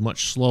is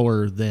much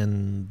slower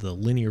than the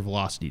linear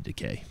velocity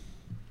decay.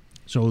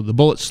 So the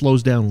bullet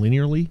slows down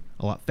linearly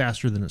a lot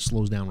faster than it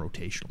slows down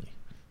rotationally.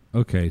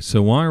 Okay,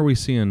 so why are we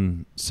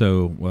seeing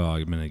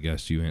I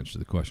guess you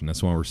answered the question.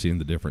 That's why we're seeing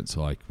the difference,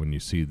 like when you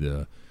see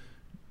the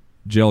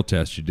gel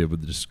test you did with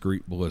the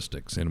discrete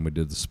ballistics, and we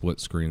did the split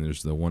screen,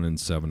 there's the 1 in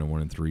 7 and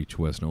 1 in 3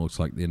 twist, and it looks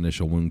like the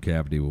initial wound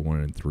cavity with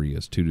 1 in 3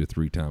 is 2 to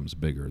 3 times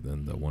bigger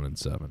than the 1 in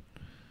 7.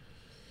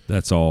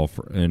 That's all,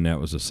 and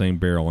that was the same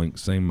barrel length,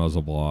 same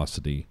muzzle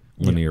velocity,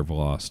 linear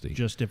velocity.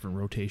 Just different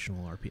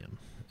rotational RPM.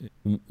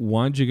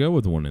 Why'd you go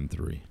with 1 in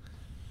 3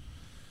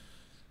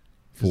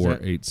 for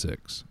that-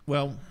 8.6?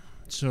 Well,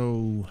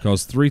 so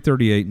Because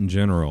 338 in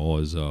general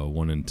is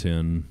 1 in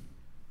 10.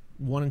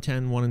 1 in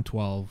 10, 1 in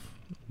 12.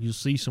 You'll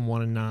see some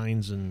 1 in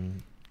 9s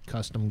and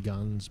custom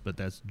guns, but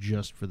that's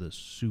just for the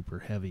super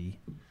heavy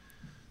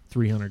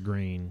 300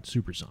 grain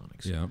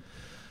supersonics. Yeah.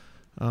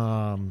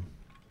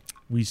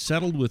 We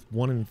settled with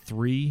 1 in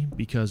 3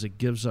 because it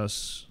gives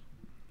us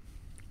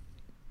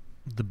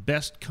the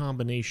best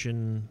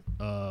combination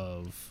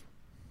of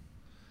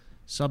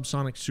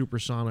subsonic,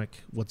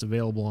 supersonic, what's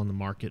available on the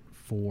market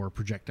for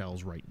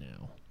projectiles right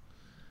now.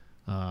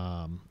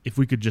 If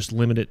we could just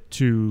limit it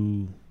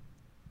to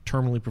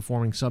terminally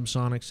performing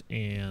subsonics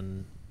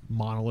and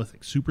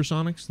monolithic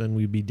supersonics, then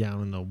we'd be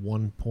down in the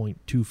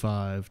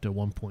 1.25 to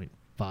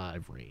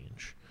 1.5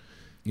 range.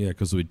 Yeah,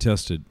 because we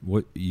tested,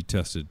 what you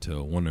tested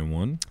to 1 in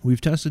 1? We've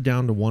tested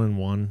down to 1 in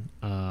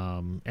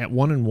 1. At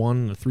 1 in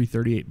 1, the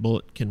 338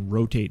 bullet can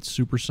rotate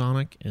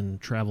supersonic and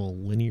travel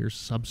linear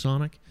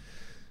subsonic.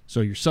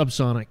 So your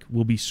subsonic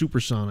will be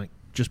supersonic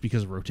just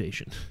because of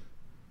rotation.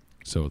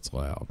 So it's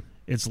loud.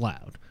 It's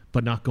loud,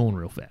 but not going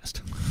real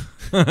fast.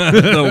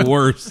 The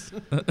worst.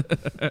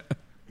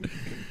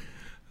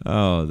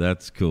 Oh,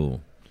 that's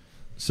cool.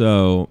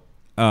 So,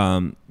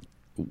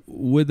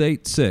 with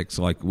 8.6,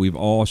 like we've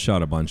all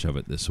shot a bunch of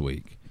it this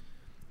week.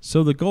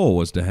 So the goal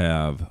was to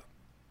have,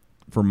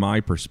 from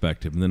my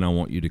perspective, and then I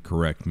want you to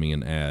correct me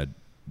and add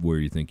where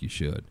you think you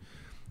should.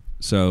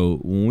 So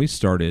when we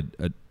started,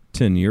 a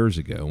 10 years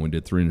ago when we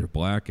did 300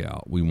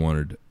 Blackout, we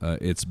wanted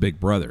its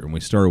big brother, and we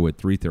started with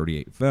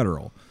 338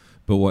 Federal.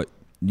 But what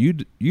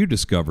you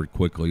discovered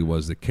quickly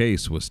was the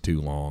case was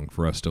too long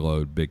for us to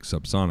load big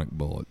subsonic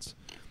bullets.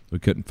 We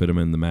couldn't fit them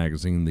in the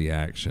magazine, the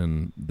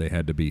action. They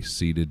had to be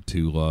seated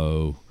too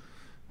low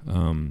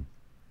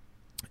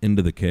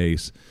into the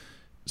case.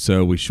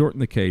 So we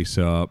shortened the case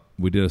up.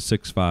 We did a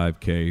 6.5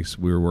 case.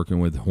 We were working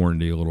with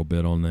Hornady a little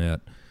bit on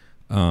that.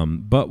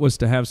 But was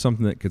to have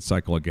something that could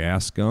cycle a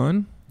gas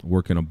gun,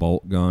 work in a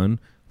bolt gun,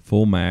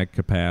 full mag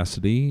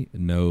capacity,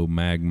 no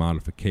mag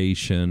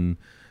modification,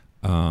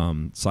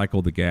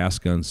 cycle the gas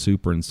gun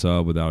super and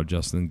sub without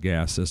adjusting the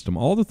gas system,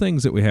 all the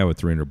things that we have with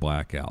 300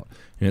 Blackout.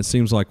 And it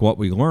seems like what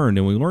we learned,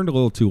 and we learned a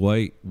little too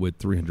late with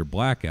 300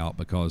 Blackout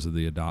because of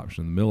the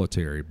adoption of the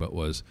military, but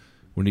was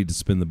we need to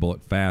spin the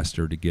bullet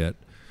faster to get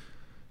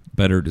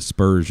better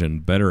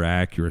dispersion, better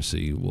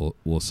accuracy,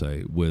 we'll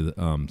say, with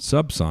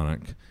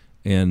subsonic.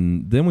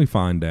 And then we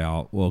find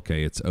out, well,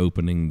 okay, it's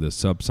opening the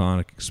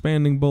subsonic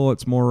expanding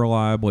bullets more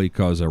reliably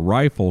because a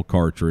rifle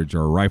cartridge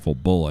or a rifle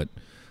bullet,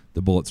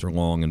 the bullets are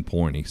long and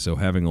pointy. So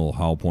having a little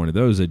hollow point of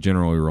those, they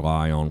generally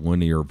rely on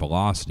linear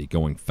velocity,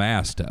 going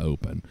fast to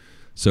open.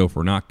 So if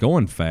we're not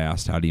going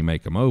fast, how do you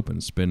make them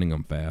open? Spinning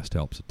them fast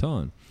helps a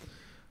ton.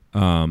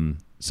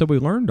 So we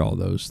learned all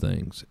those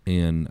things.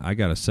 And I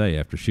got to say,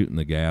 after shooting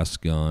the gas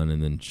gun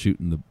and then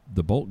shooting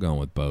the bolt gun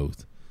with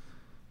both,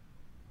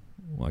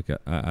 like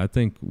I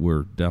think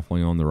we're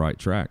definitely on the right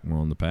track. We're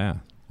on the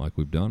path, like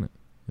we've done it.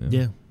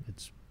 Yeah,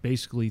 it's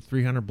basically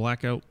 300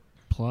 Blackout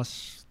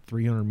plus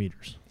 300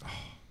 meters.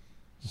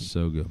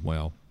 So good.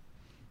 Well,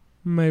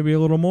 maybe a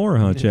little more,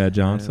 huh, Chad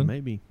Johnson?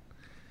 Maybe.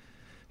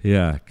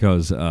 Yeah,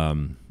 because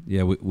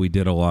we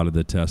did a lot of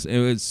the tests. It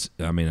was,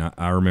 I mean,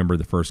 I remember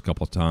the first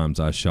couple of times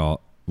I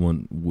shot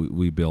when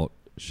we built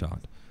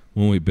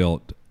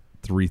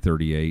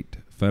 338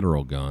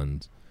 Federal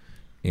guns.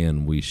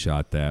 And we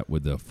shot that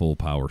with the full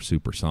power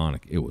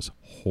supersonic. It was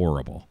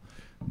horrible.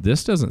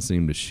 This doesn't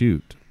seem to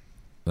shoot.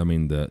 I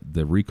mean,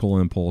 the recoil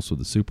impulse with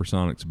the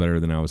supersonic's better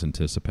than I was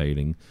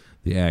anticipating.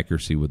 The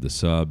accuracy with the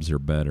subs are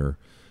better.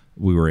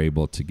 We were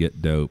able to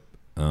get dope.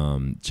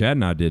 Chad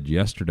and I did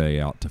yesterday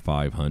out to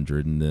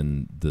 500, and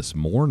then this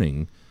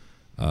morning,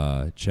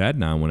 Chad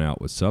and I went out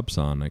with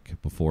subsonic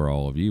before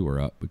all of you were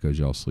up because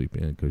y'all sleep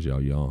in because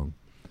y'all young,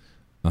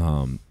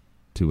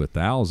 to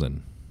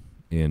 1,000.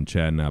 And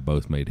Chad and I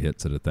both made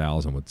hits at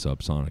 1,000 with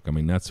subsonic. I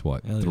mean, that's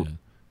what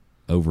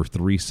over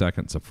 3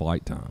 seconds of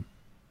flight time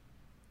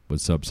with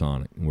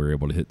subsonic. And we were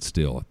able to hit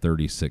still a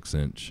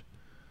 36-inch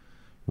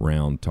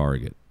round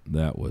target.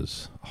 That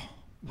was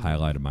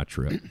highlight of my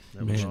trip.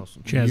 That was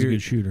awesome. Chad's a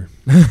good shooter.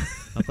 I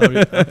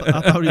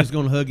thought he was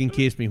going to hug and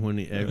kiss me when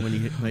he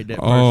made that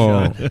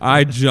first shot.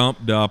 I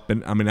jumped up,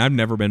 and I mean, I've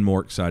never been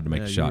more excited to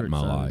make a you shot were in my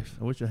excited. life.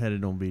 I wish I had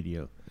it on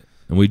video.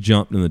 And we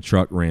jumped in the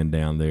truck, ran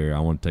down there.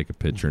 I want to take a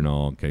picture and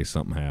all in case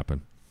something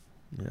happened.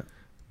 Yeah.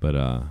 But,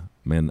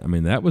 man, I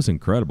mean, that was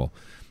incredible.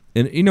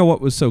 And you know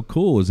what was so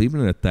cool is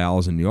even at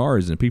 1,000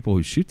 yards, and people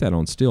who shoot that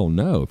on still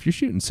know, if you're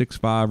shooting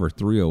 6.5 or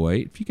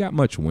 308, if you got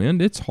much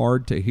wind, it's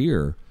hard to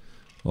hear,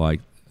 like,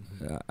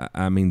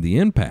 I mean, the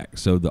impact.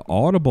 So the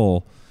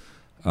audible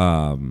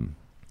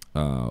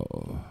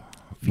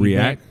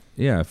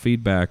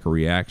feedback or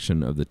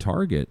reaction of the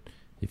target,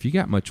 if you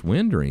got much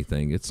wind or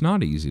anything, it's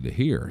not easy to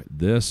hear.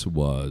 This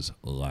was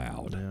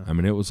loud. Yeah. I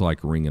mean, it was like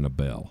ringing a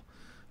bell.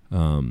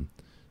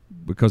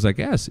 Because I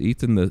guess,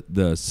 Ethan,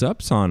 the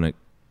subsonic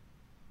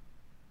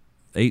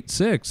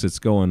 8.6, it's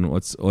going,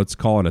 let's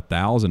call it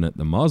 1,000 at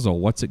the muzzle.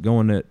 What's it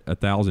going at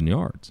 1,000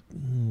 yards?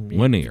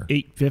 Linear.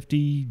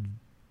 850,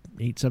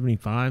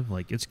 875.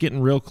 Like, it's getting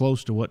real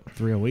close to what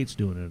 308's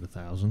doing at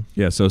 1,000.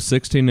 Yeah, so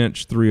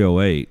 16-inch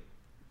 308.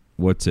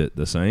 What's it?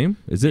 The same?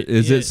 Is it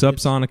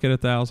subsonic at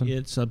 1,000?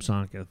 It's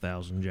subsonic at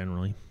 1,000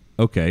 generally.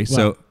 Okay, Well,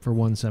 so for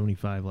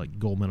 175, like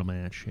gold medal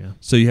match, yeah.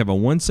 so you have a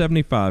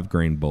 175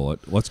 grain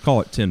bullet. Let's call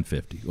it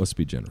 1050. Let's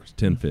be generous.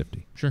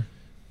 1050 Sure.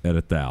 at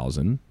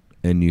 1,000,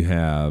 and you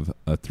have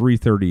a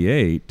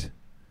 338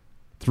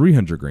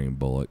 300 grain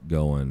bullet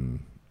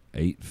going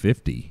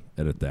 850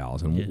 at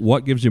 1,000. Yeah.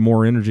 What gives you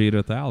more energy at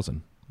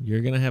 1,000?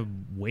 You're going to have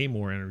way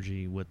more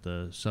energy with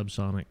the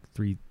subsonic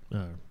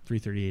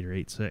 338 or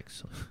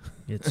 8.6.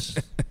 It's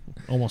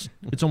almost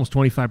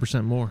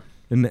 25% more.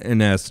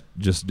 And that's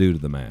just due to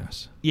the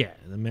mass. Yeah,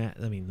 the mass.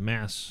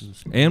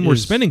 And we're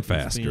is- spinning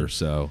faster,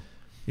 so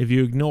If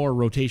you ignore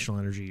rotational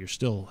energy, you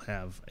still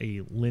have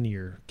a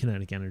linear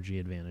kinetic energy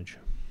advantage.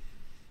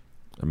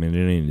 I mean,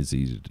 it ain't as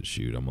easy to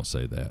shoot. I'm gonna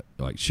say that.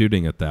 Like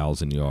shooting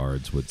 1,000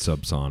 yards with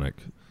subsonic.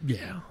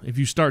 Yeah, if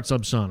you start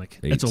subsonic,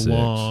 it's a 8.6.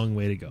 long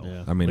way to go.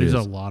 Yeah. I mean, there's it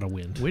a is. lot of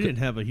wind. We didn't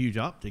have a huge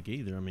optic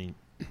either. I mean,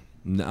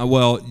 No,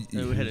 well,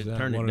 we had to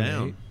turn it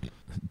down.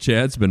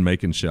 Chad's been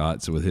making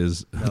shots with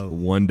his No.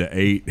 1 to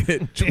 8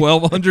 at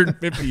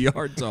 1,250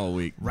 yards all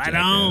week. Right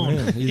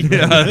Jackass. on.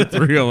 Yeah,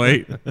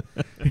 308.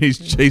 He's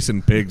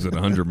chasing pigs at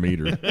 100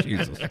 meters.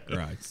 Jesus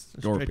Christ.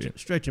 Scorpion.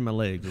 Stretching my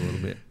legs a little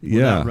bit.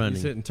 Yeah. Without running.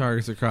 He's hitting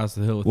targets across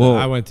the hill. With Well- it.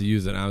 I went to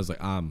use it, and I was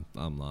like, I'm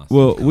lost.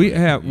 Well, we Yeah,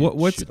 have you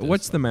what's shoot this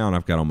what's the stuff. mount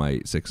I've got on my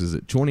 8.6? Is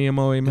it 20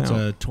 MOA mount? It's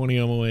a 20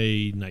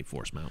 MOA Night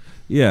Force mount.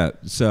 Yeah,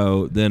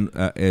 so then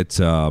it's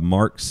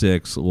Mark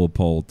 6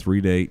 Leupold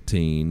 3 to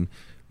 18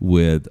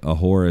 with a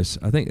Horus.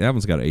 I think that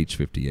one's got an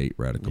H58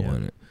 reticle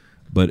in it,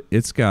 but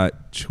it's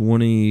got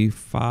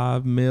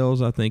 25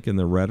 mils, I think, in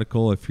the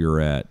reticle if you're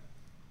at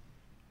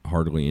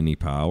hardly any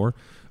power.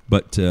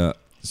 But it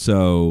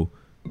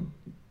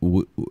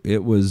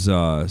was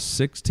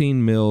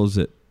 16 mils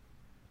at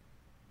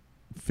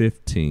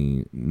at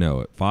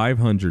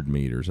 500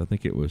 meters. I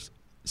think it was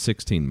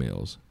 16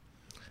 mils,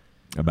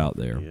 about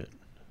there. Yeah.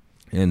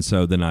 And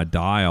so then I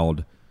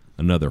dialed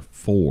another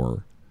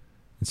 4,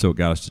 and so it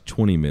got us to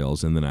 20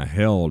 mils, and then I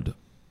held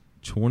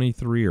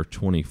 23 or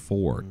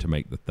 24 to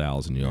make the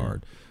 1,000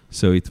 yard.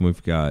 So Ethan,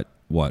 we've got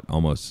what,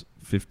 almost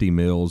 50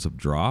 mils of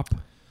drop.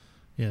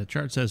 Yeah, the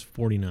chart says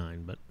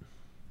 49, but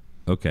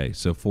Okay,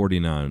 so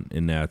 49,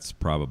 and that's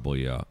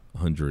probably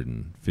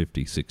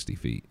 150, 60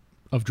 feet.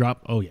 of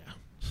drop, oh yeah,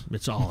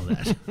 it's all of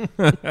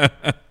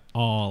that.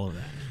 All of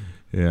that.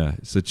 Yeah.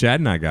 So Chad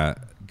and I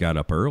got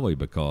up early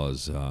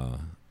because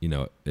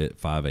at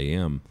 5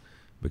 a.m.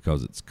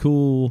 because it's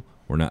cool.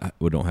 We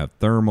don't have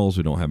thermals,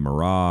 we don't have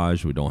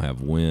mirage, we don't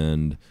have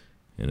wind,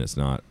 and it's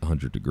not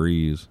 100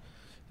 degrees.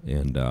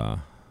 And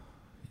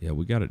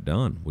we got it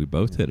done. We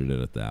both hit it at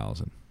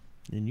 1,000.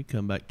 And you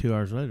come back 2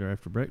 hours later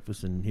after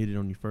breakfast and hit it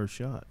on your first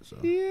shot. So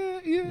Yeah.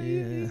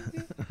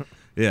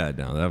 yeah.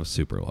 No, that was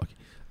super lucky.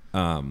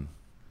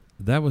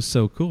 That was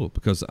so cool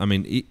because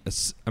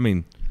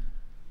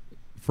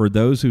for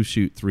those who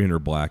shoot 300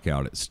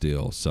 blackout, it's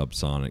still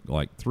subsonic,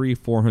 like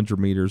 300-400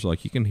 meters.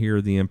 Like you can hear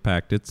the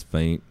impact; it's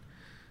faint.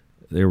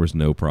 There was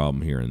no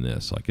problem hearing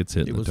this. Like it's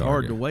hitting It was the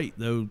hard target. to wait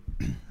though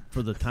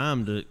for the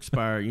time to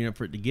expire.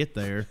 For it to get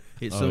there.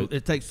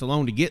 It takes so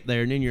long to get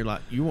there, and then you're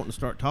like you want to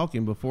start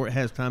talking before it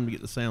has time to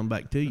get the sound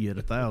back to you at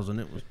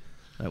 1,000.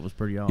 That was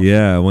pretty awesome.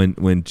 Yeah,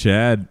 when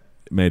Chad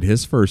made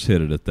his first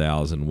hit at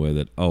 1,000 with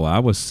it, I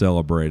was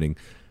celebrating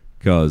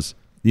because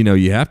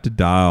you have to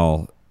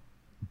dial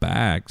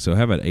back, so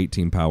have an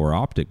 18 power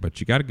optic, but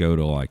you got to go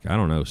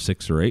to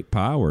 6 or 8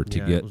 power to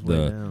Yeah, it get was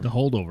way down. The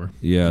holdover.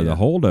 the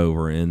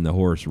holdover in the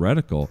Horus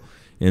reticle.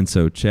 And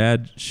so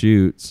Chad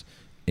shoots,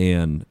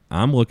 and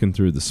I'm looking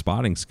through the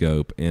spotting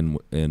scope, and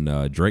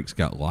Drake's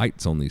got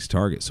lights on these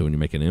targets, so when you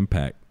make an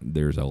impact,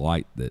 there's a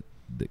light that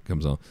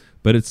comes on,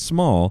 but it's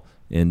small,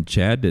 and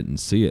Chad didn't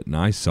see it, and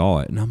I saw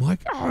it, and I'm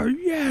like, oh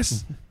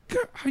yes,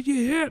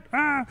 you hit,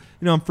 I'm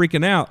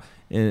freaking out.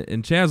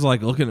 And Chad's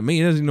like looking at me.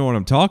 He doesn't even know what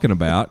I'm talking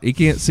about. He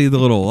can't see the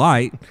little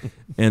light.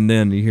 And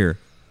then you hear.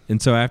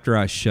 And so after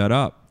I shut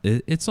up,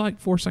 it's like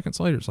 4 seconds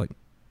later. It's like,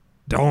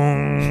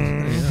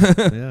 dong.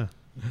 Yeah.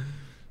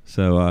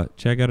 So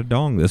Chad got a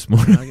dong this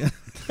morning.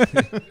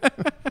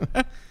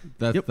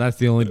 That's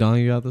the only dong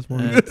you got this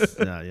morning? That's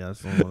the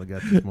only one I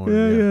got this morning.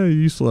 Yeah.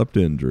 You slept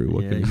in, Drew.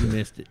 What Yeah, can you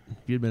missed it.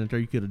 If you'd been there,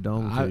 you could have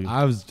donged too.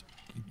 I was.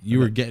 You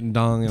were getting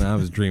dong, and I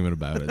was dreaming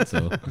about it.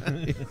 So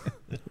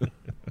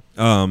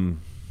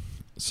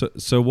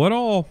So what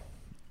all?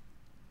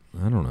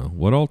 I don't know.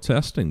 What all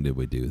testing did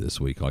we do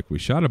this week? Like we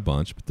shot a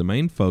bunch, but the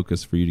main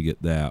focus for you to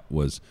get that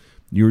was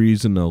you were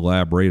using the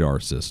lab radar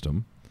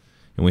system,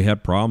 and we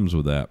had problems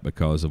with that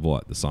because of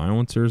what? The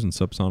silencers and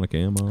subsonic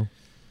ammo.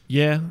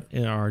 Yeah,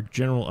 and our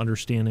general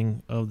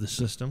understanding of the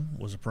system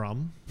was a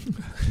problem.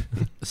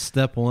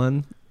 step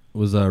 1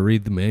 was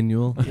read the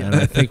manual, and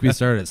I think we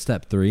started at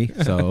step 3.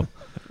 So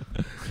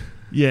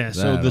Yeah,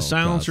 so that'll the cause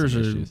silencers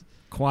some are issues.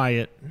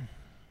 quiet,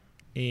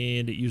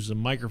 and it uses a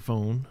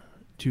microphone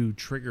to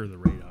trigger the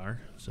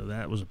radar, so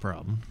that was a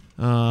problem.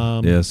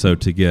 Yeah. So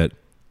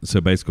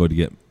basically to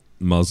get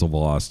muzzle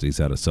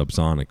velocities out of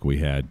subsonic, we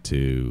had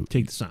to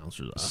Take the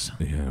silencers off.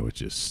 Yeah,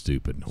 which is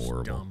stupid and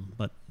horrible. Dumb,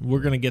 but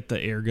we're gonna get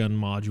the air gun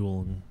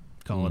module and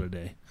call it a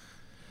day.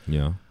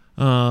 Yeah.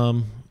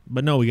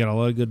 But no, we got a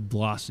lot of good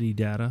velocity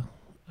data,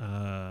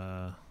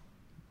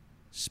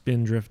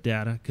 spin drift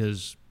data,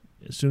 because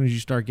as soon as you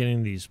start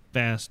getting these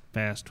fast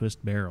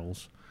twist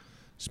barrels,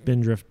 spin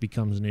drift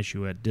becomes an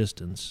issue at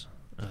distance.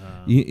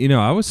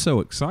 I was so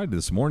excited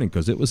this morning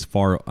because it was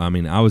far. I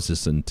mean, I was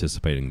just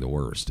anticipating the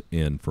worst.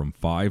 And from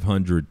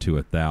 500 to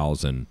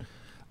 1,000,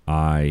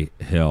 I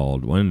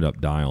ended up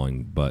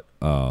dialing, but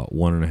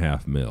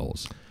 1.5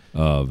 mils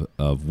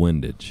of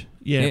windage.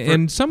 Yeah,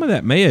 and some of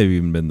that may have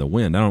even been the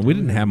wind. We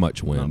didn't have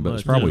much wind, Not but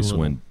it's much. probably Just a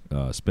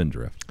little. spin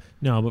drift.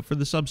 No, but for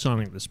the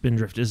subsonic, the spin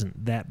drift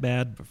isn't that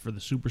bad. But for the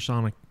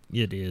supersonic,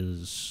 it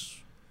is.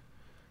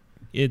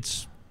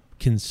 It's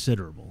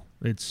considerable.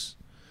 It's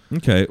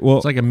Okay,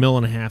 well, like 1.5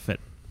 mil at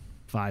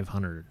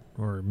 500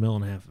 or 1.5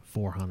 mil at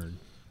 400.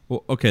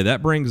 Well, okay,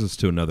 that brings us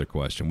to another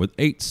question. With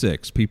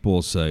 8.6,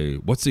 people say,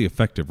 what's the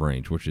effective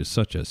range, which is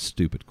such a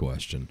stupid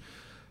question.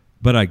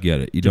 But I get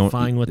it. You don't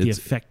define what the it's-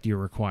 effect you're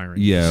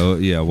requiring.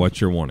 Yeah,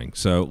 what you're wanting.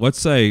 So let's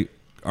say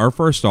our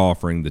first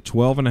offering, the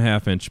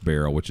 12.5-inch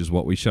barrel, which is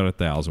what we shot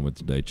 1,000 with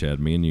today,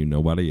 Chad. Me and you,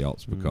 nobody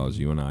else, because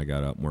you and I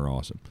got up and we're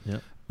awesome.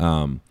 Yep.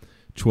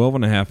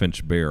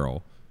 12.5-inch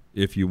barrel.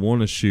 If you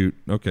want to shoot,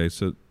 okay,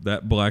 so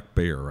that black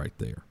bear right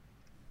there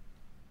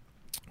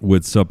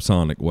with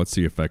subsonic, what's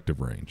the effective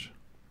range?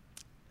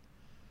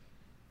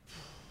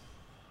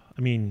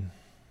 I mean,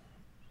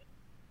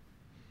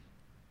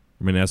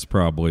 that's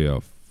probably a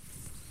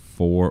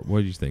what do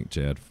you think,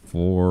 Chad?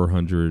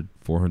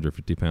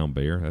 450 pound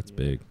bear? That's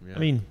big. Yeah. I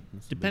mean,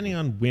 depending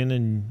on when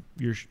and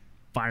your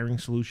firing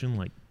solution,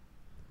 like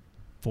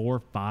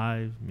 4,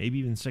 5, maybe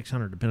even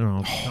 600, depending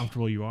on how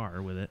comfortable you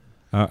are with it.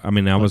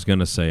 I was going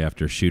to say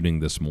after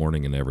shooting this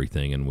morning and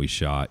everything, and we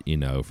shot,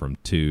 from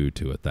 2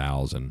 to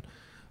 1,000,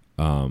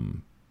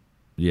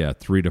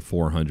 300 to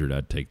 400,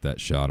 I'd take that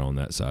shot on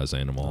that size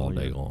animal all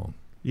day long.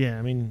 Yeah,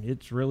 I mean,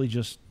 it's really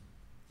just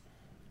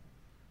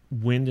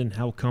wind and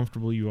how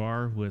comfortable you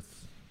are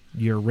with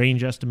your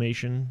range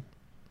estimation.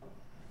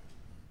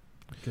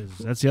 Because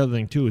that's the other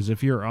thing, too, is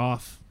if you're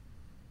off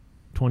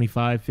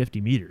 25,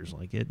 50 meters,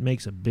 like it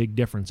makes a big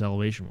difference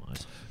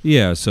elevation-wise.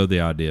 Yeah, so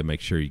the idea,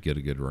 make sure you get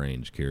a good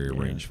range, carry a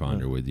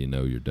rangefinder with you,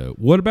 know your dope.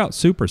 What about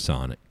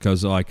supersonic?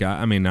 Because,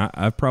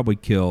 I've probably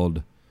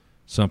killed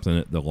something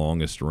at the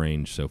longest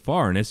range so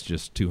far, and it's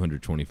just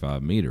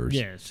 225 meters.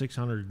 Yeah,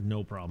 600,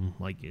 no problem.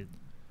 Like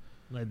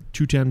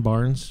 210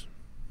 Barnes,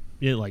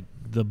 like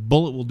the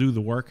bullet will do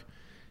the work.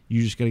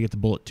 You just got to get the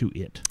bullet to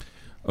it.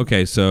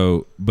 Okay,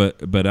 so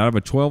but out of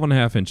a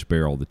 12.5-inch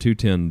barrel, the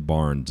 210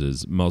 Barnes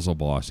is muzzle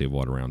velocity of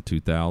what, around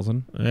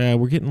 2,000?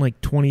 We're getting like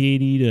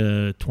 2080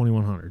 to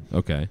 2100.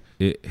 Okay.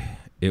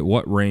 At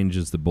what range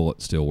is the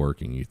bullet still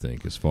working, you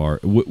think, as far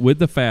with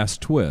the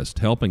fast twist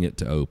helping it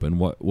to open?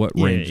 What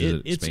range is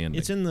it expanding?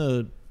 It's in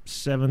the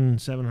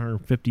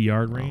 750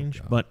 yard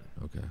range, but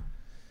okay.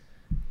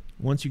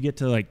 Once you get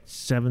to like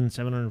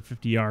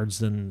 750 yards,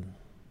 then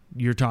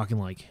you're talking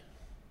like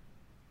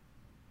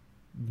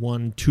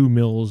 1-2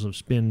 mils of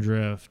spin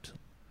drift.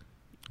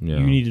 Yeah.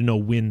 You need to know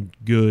wind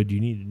good. You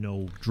need to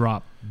know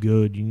drop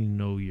good. You need to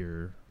know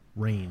your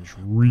range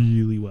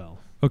really well.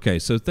 Okay,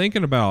 so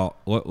thinking about,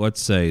 let's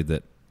say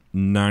that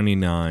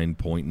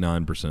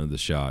 99.9% of the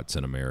shots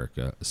in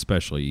America,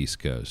 especially East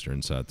Coast, are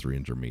inside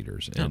 300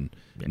 meters, and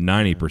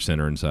 90%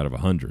 are inside of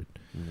 100.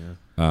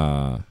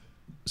 Yeah.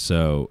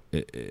 So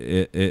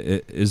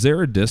is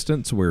there a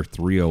distance where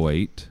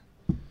 308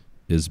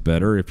 is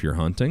better if you're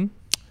hunting?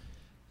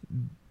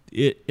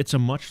 It's a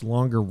much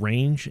longer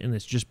range, and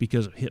it's just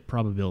because of hit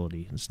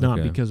probability. It's not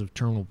Okay. because of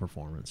terminal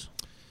performance.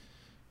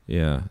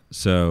 Yeah,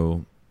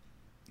 so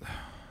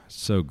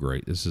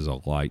great. This is a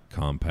light,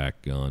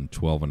 compact gun,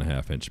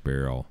 12.5-inch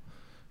barrel.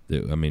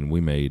 We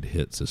made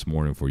hits this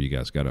morning before you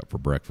guys got up for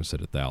breakfast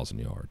at 1,000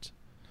 yards.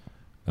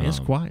 It's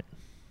quiet.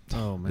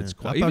 Oh man, It's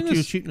I quite- thought even you were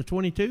this- shooting a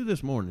 22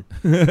 this morning.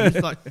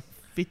 It's like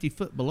 50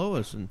 foot below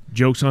us, and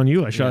Joke's on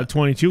you. I shot Yeah. a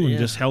 22 and Yeah.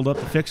 just held up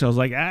the fix. I was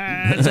like,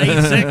 it's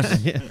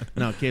 86. yeah.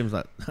 No, Kim's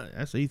like,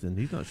 that's Ethan.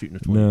 He's not shooting a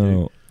 22.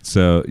 No.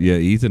 So, yeah,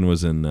 Ethan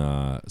was in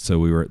so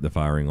we were at the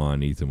firing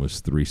line. Ethan was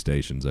 3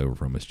 stations over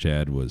from us.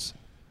 Chad was,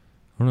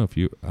 I don't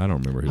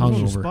remember who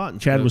Hung was. over. Hungover. Spot and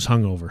Chad scope. was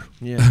hungover.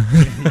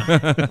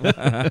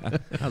 Yeah.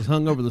 I was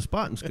hung over the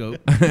spot and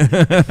scope.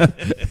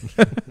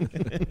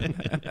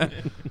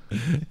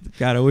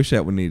 God, I wish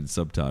that one needed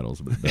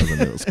subtitles, but it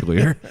doesn't. It was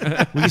clear.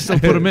 We can still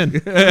put them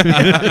in.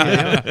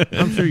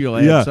 I'm sure you'll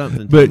add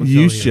something. to But it.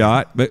 you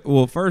shot. But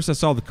first I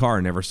saw the car,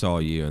 I never saw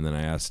you, and then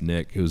I asked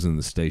Nick, who was in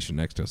the station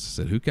next to us. I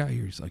said, "Who got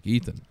here?" He's like,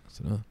 "Ethan." I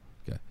said, "Oh,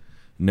 okay."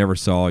 Never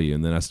saw you,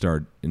 and then I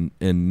started,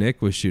 and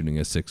Nick was shooting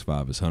a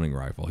 6.5, his hunting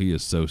rifle. He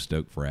is so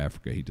stoked for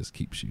Africa, he just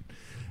keeps shooting.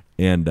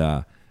 And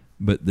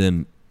but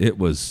then it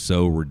was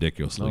so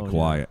ridiculously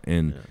quiet,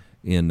 and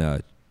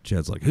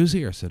Chad's like, "Who's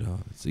here?" I said, "Oh,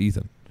 it's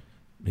Ethan."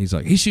 And he's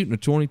like, "He's shooting a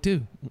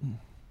 22."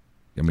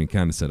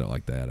 Kind of said it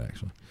like that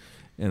actually,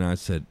 and I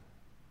said,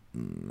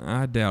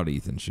 "I doubt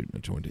Ethan's shooting a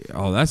 22."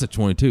 "Oh, that's a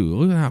 22.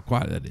 Look at how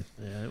quiet that is."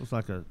 Yeah, it was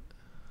like a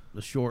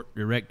short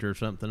erector or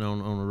something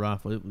on a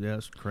rifle.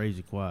 It's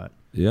crazy quiet.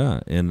 Yeah,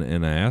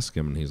 and I asked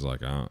him, and he's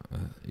like,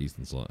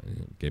 Ethan's like,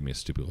 gave me a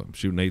stupid look. I'm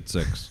shooting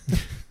 8.6.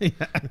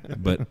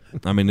 But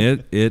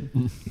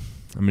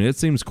it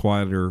seems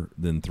quieter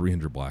than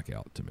 300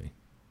 blackout to me.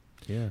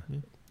 Yeah.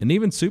 And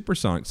even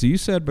supersonic. So you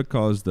said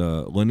because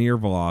the linear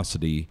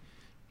velocity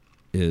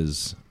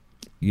is,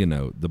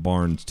 the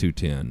Barnes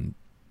 210,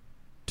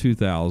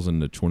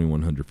 2,000 to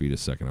 2,100 feet a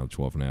second on a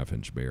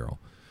 12.5-inch barrel.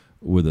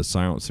 With a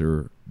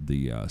silencer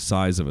the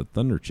size of a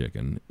Thunder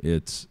Chicken,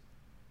 it's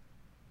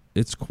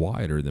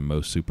quieter than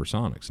most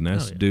supersonics, and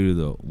that's due to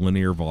the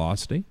linear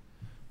velocity.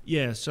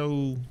 Yeah,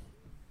 so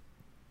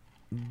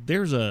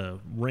there's a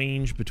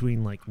range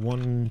between like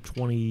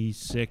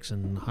 126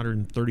 and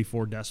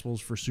 134 decibels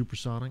for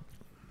supersonic.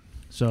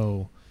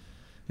 So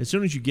as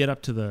soon as you get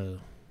up to the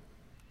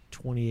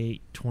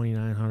 28,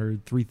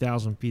 2,900,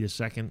 3,000 feet a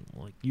second,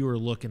 like you are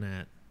looking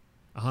at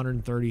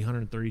 130,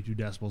 132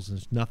 decibels, and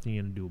there's nothing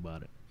you can do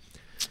about it.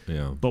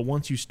 Yeah. But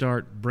once you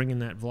start bringing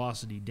that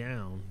velocity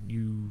down,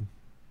 you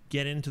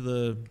get into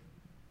the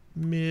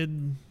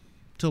mid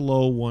to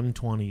low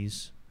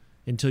 120s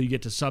until you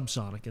get to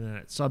subsonic, and then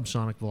at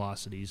subsonic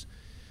velocities,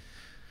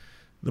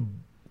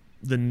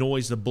 the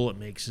noise the bullet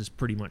makes is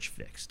pretty much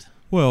fixed.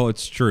 Well,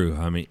 it's true.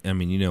 I mean,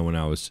 when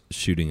I was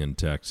shooting in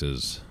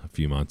Texas a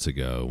few months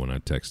ago, when I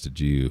texted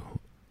you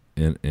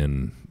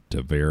and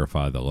to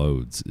verify the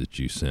loads that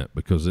you sent,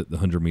 because at the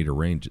 100-meter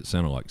range, it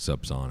sounded like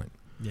subsonic.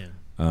 Yeah.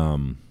 All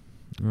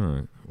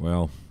right.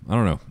 Well, I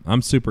don't know.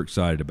 I'm super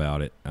excited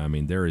about it. I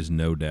mean, there is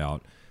no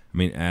doubt. I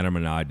mean, Adam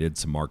and I did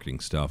some marketing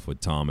stuff with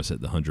Thomas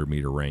at the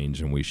 100-meter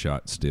range, and we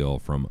shot still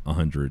from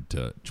 100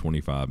 to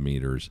 25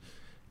 meters.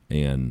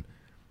 And,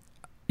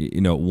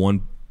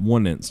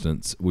 one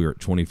instance, we were at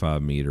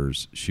 25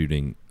 meters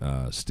shooting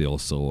still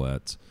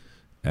silhouettes.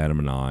 Adam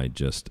and I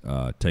just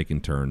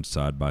taking turns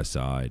side by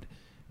side,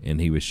 and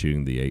he was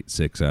shooting the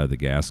 8.6 out of the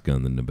gas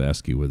gun, the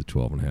Noveske, with a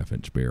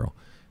 12.5-inch barrel.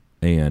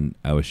 And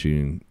I was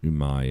shooting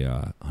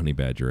my Honey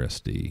Badger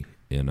SD,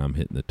 and I'm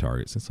hitting the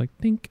targets. It's like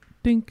dink,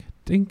 dink,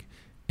 dink.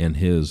 And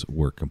his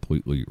were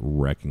completely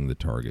wrecking the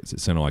targets.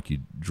 It sounded like you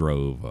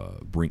drove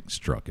a Brinks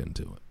truck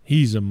into it.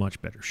 He's a much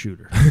better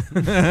shooter.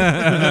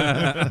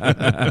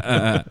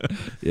 Yeah,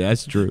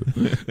 that's true.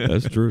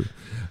 That's true.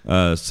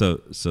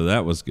 So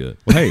that was good.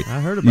 Well, hey,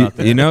 I heard about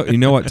that. You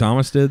know what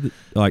Thomas did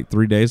like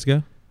 3 days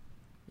ago?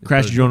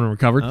 Crashed your drone and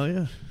recovered. Oh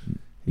yeah.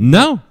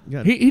 No,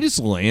 got- he just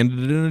landed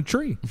it in a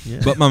tree.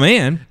 Yeah. But my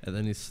man, And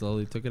then he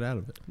slowly took it out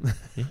of it.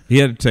 he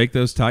had to take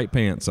those tight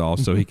pants off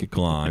so he could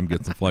climb,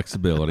 get some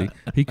flexibility.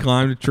 He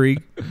climbed a tree,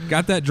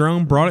 got that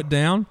drone, brought it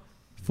down,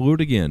 flew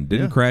it again.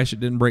 Didn't Yeah. crash it,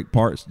 didn't break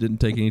parts, didn't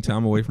take any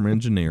time away from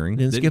engineering.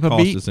 Didn't skip a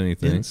cost beat. us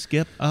anything. Didn't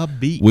skip a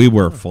beat. We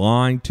were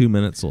flying 2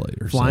 minutes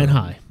later. Flying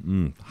high.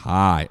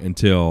 High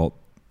until,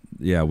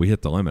 we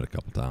hit the limit a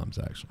couple times,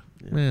 actually.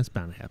 It's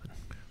bound to happen.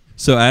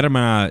 So Adam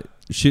and I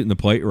shooting the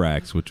plate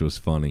racks, which was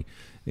funny,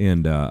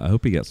 and I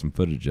hope he got some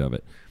footage of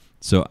it.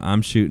 So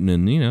I'm shooting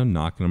and,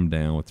 knocking them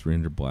down with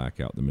 300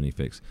 blackout, the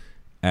minifix.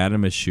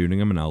 Adam is shooting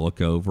them, and I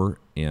look over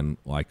and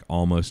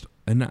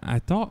and I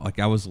thought like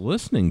I was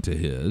listening to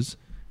his,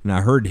 and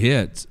I heard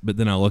hits, but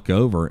then I look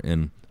over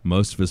and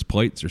most of his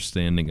plates are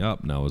standing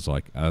up, and I was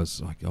like, oh,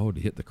 did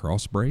he hit the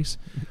cross brace?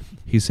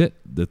 He's hit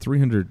the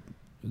 300.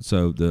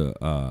 So the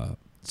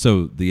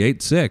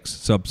 8.6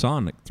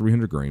 subsonic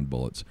 300 grain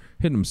bullets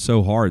hitting them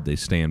so hard they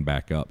stand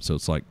back up. So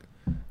it's like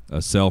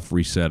a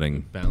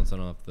self-resetting Bouncing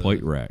off the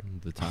plate rack.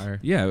 the tire.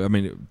 Yeah, I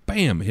mean,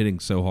 bam, hitting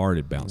so hard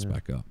it bounced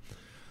back up.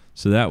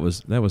 So that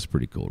was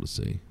pretty cool to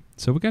see.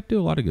 So we got to do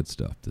a lot of good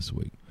stuff this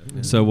week.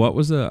 So what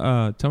was tell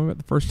me about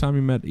the first time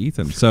you met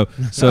Ethan. So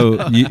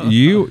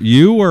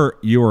you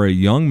were a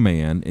young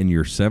man in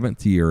your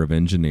 7th year of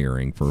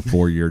engineering for a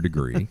 4-year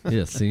degree.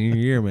 Yeah, senior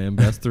year, man.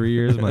 Best 3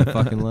 years of my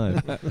fucking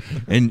life.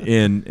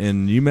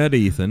 And you met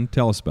Ethan.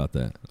 Tell us about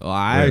that. Well,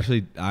 I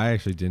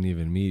actually didn't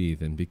even meet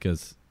Ethan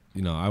because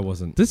I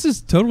wasn't. This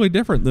is totally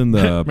different than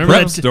the Remember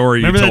prep that,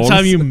 story you remember told that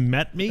time us. you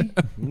met me?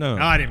 No, Oh,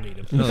 I didn't meet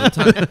him. no.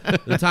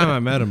 The time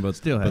I met him, but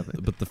Still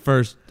haven't. But the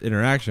first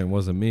interaction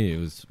wasn't me. It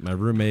was my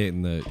roommate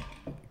and the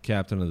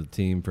captain of the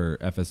team for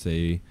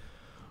FSAE,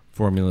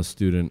 Formula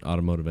Student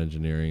Automotive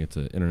Engineering. It's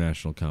an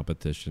international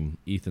competition.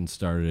 Ethan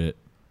started it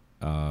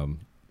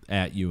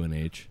at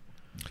UNH,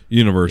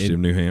 University of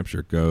New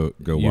Hampshire. Go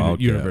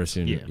Wildcats.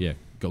 University. Yeah.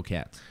 Go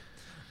Cats.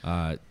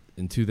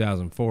 In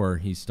 2004,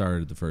 he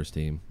started the first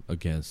team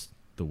against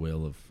the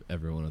will of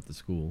everyone at the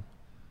school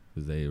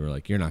because they were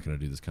like, "You're not going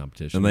to do this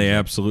competition." And they He's like-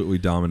 absolutely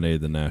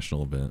dominated the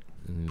national event.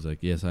 And he was like,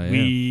 "Yes, I am."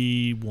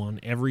 We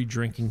won every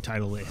drinking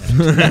title they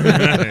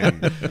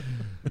had.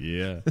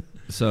 Yeah.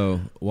 So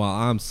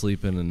while I'm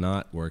sleeping and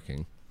not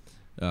working,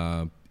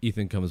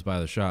 Ethan comes by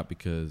the shop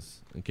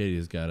because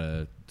Katie's got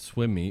a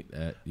swim meet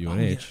at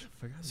UNH.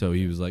 So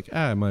he was like,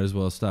 I might as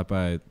well stop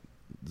by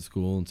the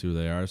school and see who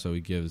they are. So he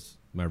gives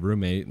my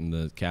roommate and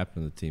the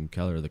captain of the team,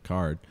 Keller, the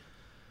card.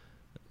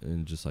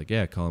 And just like,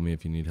 call me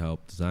if you need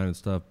help designing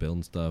stuff,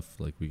 building stuff.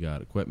 Like, we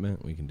got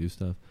equipment. We can do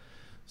stuff.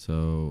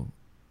 So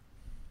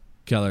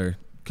Keller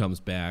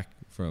comes back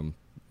from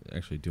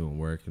actually doing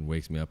work and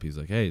wakes me up. He's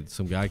like, hey,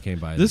 some guy came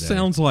by This today.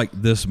 sounds like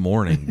this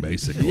morning,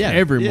 basically.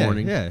 Every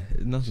morning. Yeah,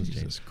 nothing's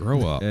changed. Jesus,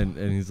 grow up. And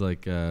he's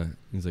like, hey,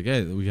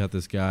 we got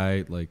this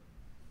guy, like,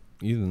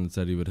 Ethan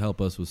said he would help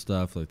us with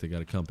stuff. Like, they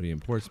got a company in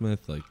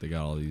Portsmouth. Like, they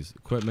got all these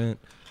equipment.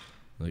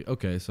 Like,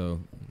 okay,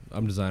 so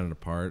I'm designing a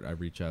part. I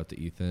reach out to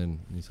Ethan.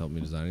 He's helping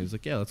me design it. He's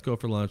like, yeah, let's go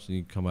for lunch, and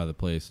you can come by the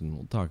place, and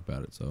we'll talk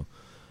about it. So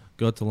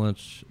go out to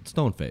lunch at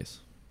Stoneface.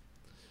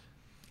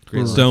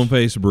 Great lunch.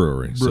 Stoneface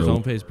Brewery. So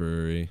Stoneface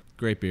Brewery.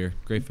 Great beer.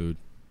 Great food.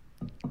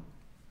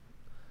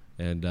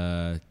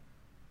 And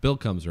Bill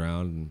comes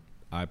around, and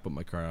I put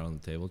my card out on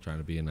the table, trying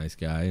to be a nice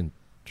guy and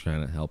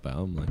trying to help out.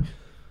 I'm like,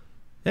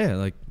 yeah,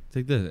 like,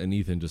 take this. And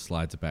Ethan just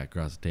slides it back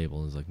across the table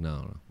and is like,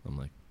 no. I'm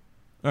like,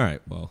 all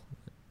right, well,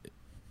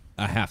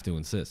 I have to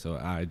insist. So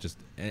I just,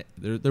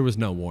 there was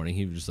no warning.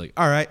 He was just like,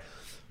 all right,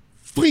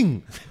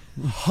 fling,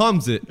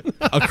 hums it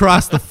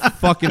across the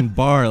fucking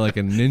bar like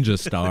a ninja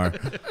star.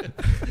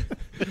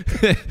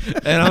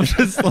 And I'm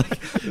just like,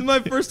 this is my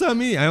first time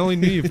meeting. I only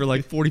knew you for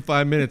like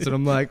 45 minutes, and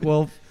I'm like,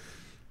 well,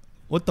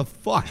 what the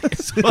fuck?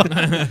 So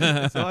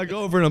I go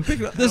over and I'm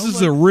picking up. This I'm is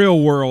like, the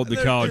real world the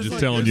there- college there's is like-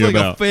 telling there's you like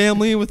about. a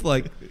family with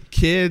like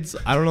kids.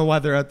 I don't know why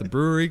they're at the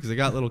brewery because they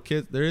got little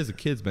kids. There is a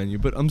kids menu,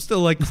 but I'm still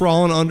like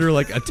crawling under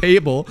like a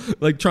table,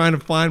 like trying to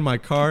find my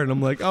card. And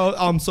I'm like, oh,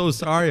 I'm so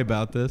sorry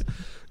about this.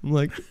 I'm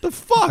like, what the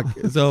fuck?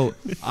 So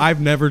I've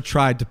never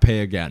tried to pay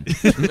again.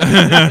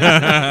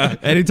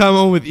 Anytime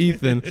I'm with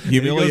Ethan, and he goes to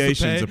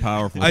Humiliation's pay, a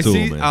powerful I tool,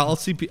 see, man. I'll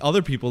see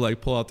other people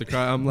like pull out the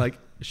card. I'm like,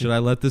 should I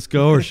let this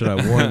go or should I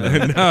warn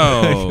them?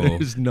 No.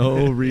 There's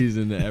no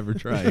reason to ever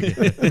try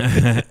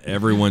again.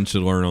 Everyone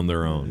should learn on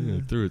their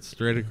own. I threw it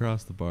straight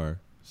across the bar.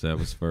 So that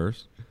was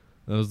first.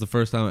 That was the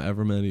first time I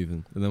ever met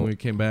Ethan. And then we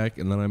came back,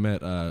 and then I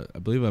met, I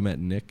believe I met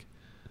Nick.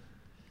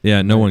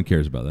 Yeah, no one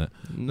cares about that.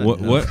 No, What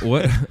no.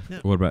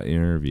 what about your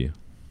interview?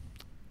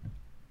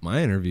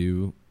 My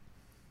interview,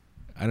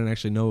 I didn't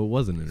actually know it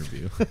was an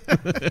interview.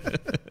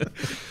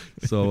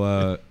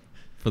 So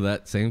for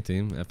that same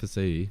team,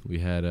 FSAE, we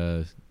had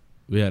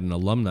an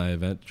alumni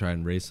event to try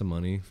and raise some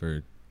money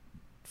for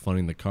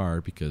funding the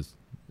car because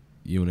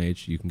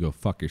UNH, you can go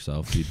fuck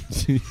yourself.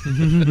 You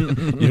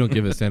don't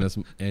give us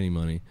any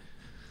money.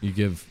 You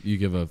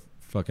give a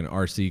fucking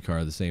RC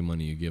car the same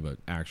money you give an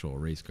actual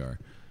race car.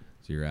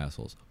 So you're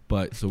assholes.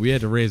 But so we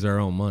had to raise our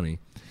own money,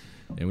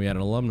 and we had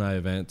an alumni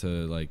event to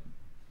like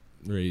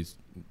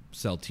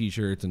sell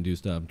T-shirts and do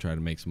stuff and try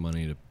to make some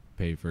money to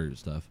pay for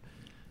stuff.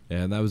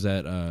 And that was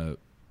at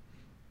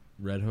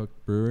Red Hook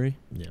Brewery.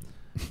 Yeah.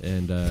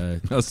 And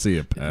I'll see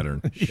a pattern.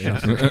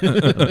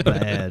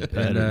 Bad.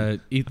 and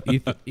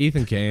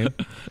Ethan came,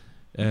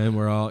 and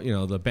we're all,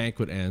 the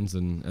banquet ends,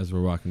 and as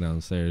we're walking down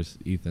the stairs,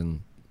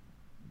 Ethan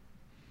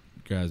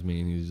grabs me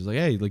and he's just like,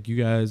 "Hey, like you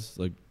guys,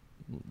 like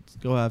let's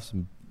go have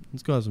some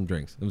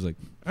drinks." I was like,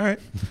 "All right."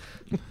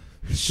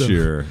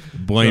 Sure.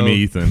 Blame So-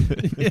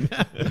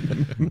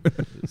 Ethan.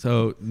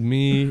 So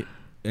me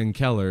and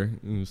Keller,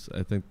 who's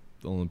I think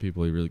the only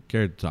people he really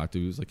cared to talk to,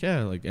 he was like,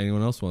 "Yeah, like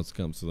anyone else wants to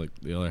come." So like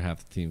the other half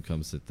of the team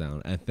comes sit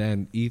down, and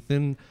then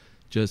Ethan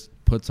just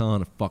puts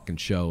on a fucking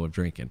show of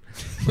drinking.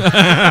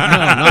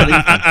 Not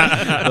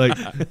like,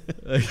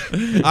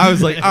 I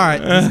was like, all right,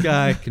 this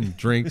guy can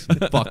drink some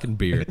fucking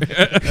beer.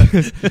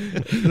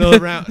 Another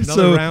round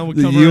would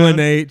the come around.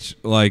 UNH,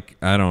 like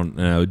I don't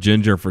know,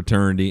 Ginger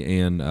Fraternity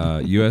and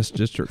U.S.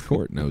 District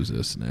Court knows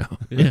this now.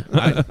 Yeah,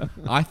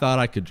 I thought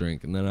I could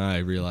drink, and then I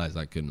realized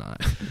I could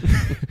not.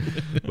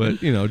 But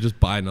just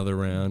buy another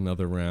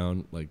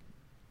round. Like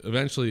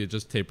eventually, it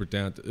just tapered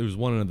down. There was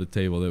one end of the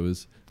table that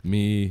was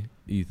me,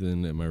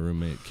 Ethan, and my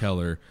roommate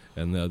Keller,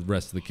 and the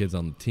rest of the kids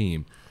on the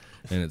team.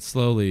 And it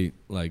slowly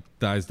like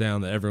dies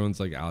down that everyone's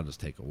like, "I'll just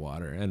take a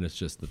water," and it's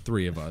just the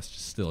three of us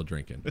just still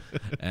drinking.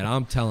 And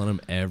I'm telling them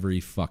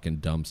every fucking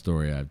dumb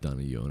story I've done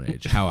at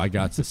UNH, how I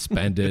got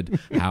suspended,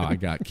 how I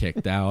got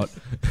kicked out,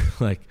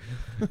 like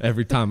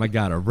every time I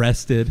got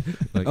arrested.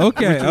 Like,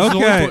 Okay, it was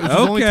only okay, twi- it was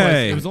only twice.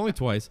 okay. It was only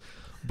twice,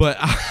 but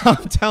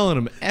I'm telling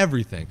them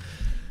everything.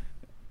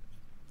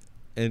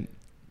 And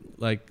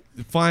like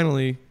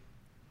finally,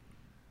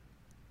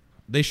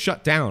 they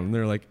shut down and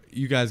they're like,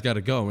 "You guys got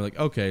to go." And we're like,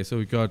 "Okay." So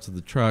we go out to the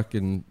truck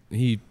and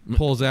he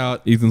pulls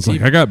out. Ethan's he,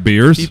 like, I got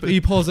beers. he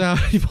pulls out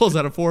a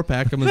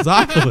 4-pack of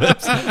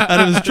Mazzacalypse out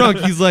of his trunk.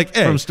 He's like,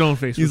 "Hey," From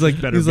Stoneface. he's which like,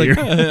 is better he's beer.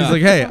 like, he's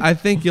like, "Hey, I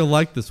think you'll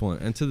like this one."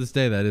 And to this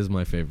day, that is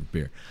my favorite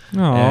beer.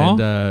 Aw.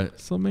 And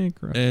So man,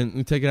 cry. and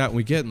we take it out and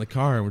we get in the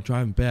car and we're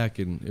driving back,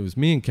 and it was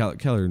me and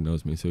Keller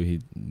knows me, so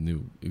he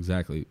knew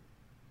exactly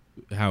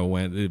how it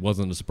went. It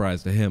wasn't a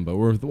surprise to him, but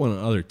we're with one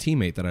other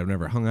teammate that I've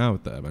never hung out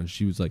with them, and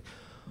she was like,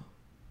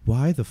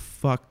 "Why the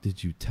fuck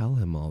did you tell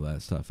him all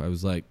that stuff?" I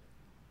was like,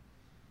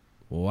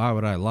 "Well, why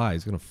would I lie?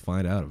 He's gonna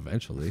find out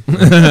eventually." What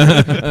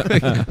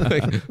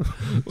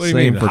do you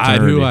Same mean, hide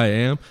who fraternity. I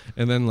am?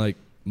 And then like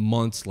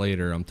months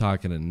later, I'm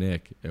talking to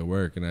Nick at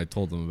work, and I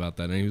told him about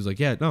that, and he was like,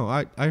 "Yeah, no,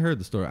 I heard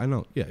the story. I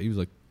know." Yeah, he was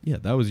like, "Yeah,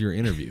 that was your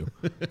interview."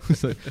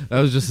 So that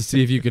was just to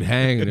see if you could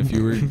hang and if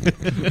you were,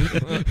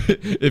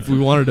 if we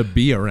wanted to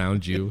be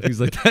around you. He's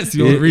like, "That's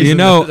the only reason."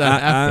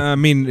 that happened." I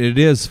mean, it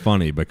is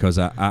funny because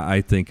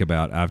I think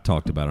about, I've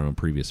talked about it on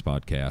previous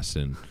podcasts,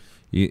 and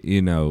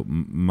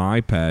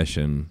my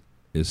passion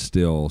is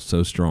still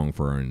so strong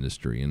for our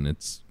industry, and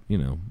it's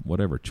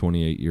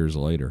 28 years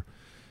later,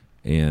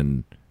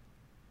 and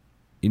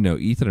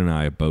Ethan and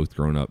I have both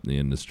grown up in the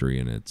industry,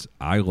 and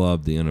I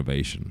love the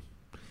innovation.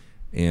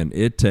 And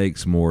it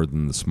takes more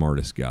than the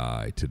smartest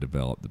guy to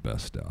develop the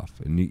best stuff.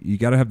 And you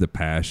got to have the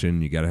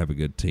passion. You got to have a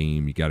good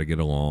team. You got to get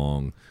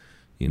along.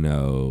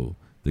 The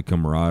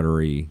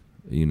camaraderie.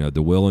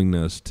 The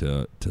willingness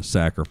to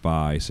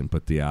sacrifice and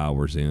put the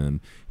hours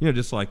in.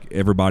 Just like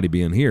everybody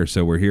being here.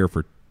 So we're here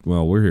for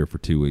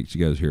 2 weeks.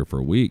 You guys are here for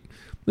a week.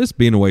 This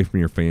being away from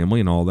your family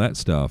and all that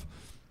stuff.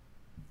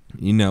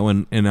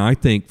 And I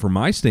think from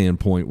my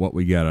standpoint, what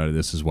we got out of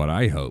this is what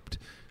I hoped.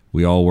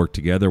 We all work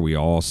together. We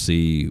all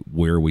see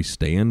where we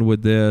stand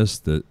with this,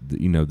 the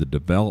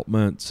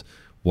developments,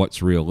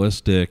 what's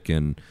realistic,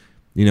 and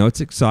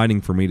it's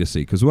exciting for me to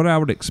see, because what I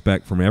would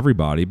expect from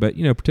everybody, but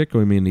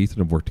particularly me and Ethan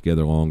have worked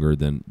together longer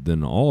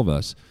than all of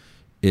us,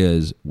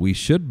 is we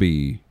should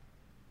be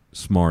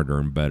smarter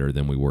and better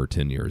than we were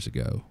 10 years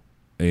ago.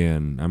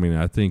 And I mean,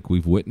 I think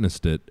we've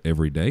witnessed it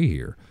every day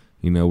here.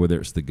 Whether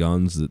it's the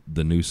guns,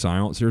 the new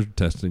silencers,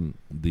 testing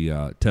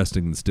the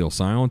steel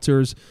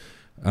silencers,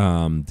 the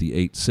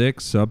 8.6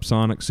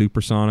 subsonic,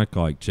 supersonic.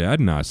 Like Chad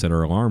and I set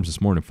our alarms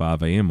this morning at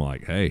 5 a.m.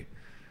 Like, hey,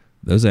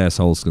 those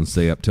assholes can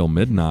stay up till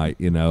midnight.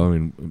 I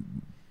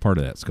mean, part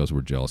of that's because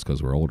we're jealous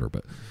because we're older,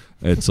 but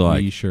it's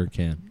like we sure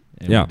can.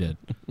 And yeah. we did.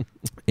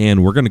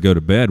 And we're going to go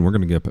to bed, and we're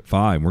going to get up at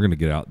 5, and we're going to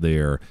get out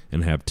there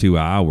and have 2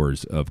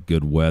 hours of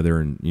good weather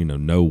and,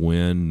 no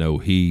wind, no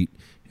heat.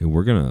 And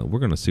we're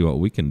gonna see what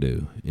we can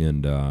do,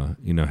 and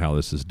how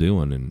this is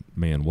doing. And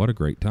man, what a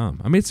great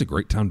time! I mean, it's a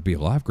great time to be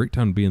alive, great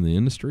time to be in the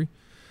industry.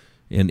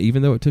 And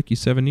even though it took you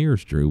 7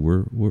 years,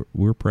 Drew,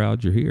 we're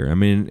proud you're here. I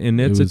mean, and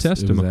it's a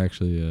testament. It was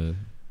actually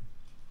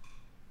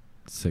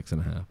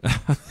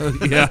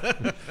 6.5. Yeah.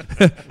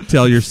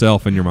 Tell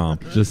yourself and your mom.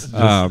 Just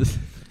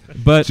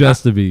but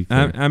just to be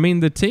clear. I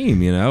mean, the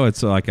team,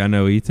 it's like, I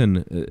know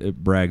Ethan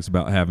brags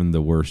about having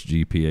the worst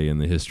GPA in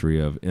the history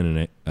of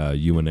UNH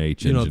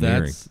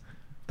engineering.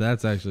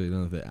 That's actually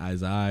another thing.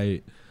 As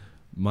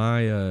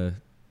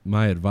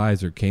my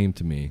advisor came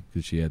to me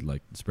because she had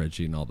like the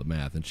spreadsheet and all the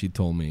math, and she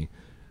told me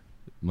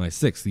my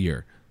 6th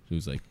year, she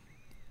was like,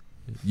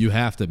 "You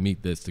have to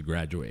meet this to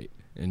graduate."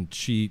 And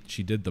she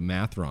did the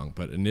math wrong,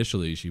 but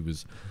initially she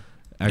was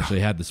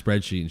actually had the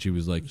spreadsheet, and she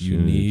was like, "You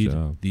need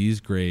these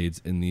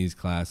grades in these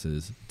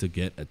classes to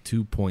get a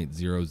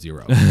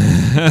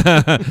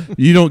 2.00."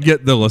 You don't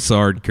get the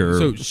Lassard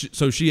curve.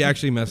 So she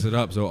actually messed it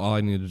up. So all I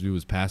needed to do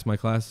was pass my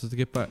classes to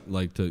get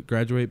to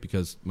graduate,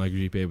 because my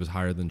GPA was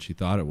higher than she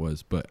thought it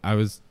was. But I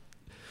was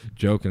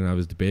joking, and I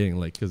was debating,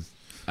 like, because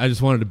I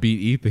just wanted to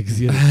beat Ethan because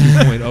he had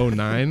a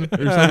 2.09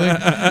 or something.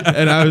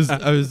 And I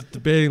was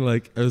debating,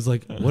 like, I was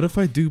like, what if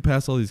I do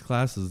pass all these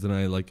classes, then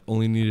I like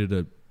only needed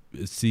a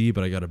C,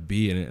 but I got a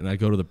B in it, and I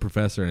go to the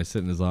professor and I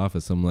sit in his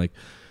office. I'm like,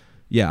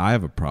 yeah, I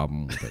have a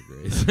problem with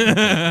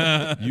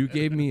that grade. You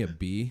gave me a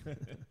B.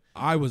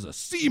 I was a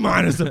C-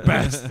 at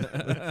best.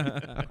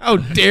 How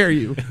dare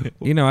you?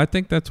 I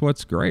think that's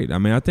what's great. I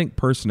mean, I think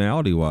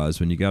personality-wise,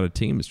 when you got a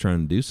team that's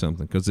trying to do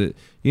something, because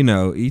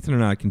Ethan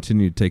and I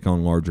continue to take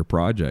on larger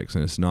projects,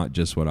 and it's not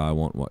just what I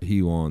want, what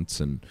he wants,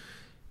 and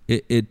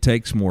it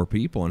takes more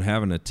people, and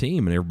having a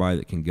team and everybody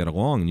that can get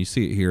along. And you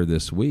see it here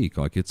this week.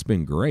 Like, it's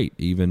been great.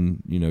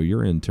 Even,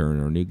 your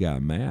intern, our new guy,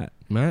 Matt.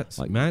 Matt's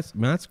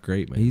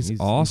great, man. He's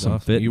awesome.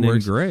 Fitting in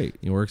great.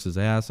 He works his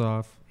ass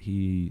off.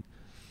 He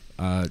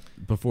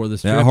before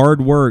this trip, that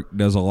hard work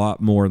does a lot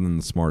more than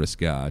the smartest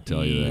guy. I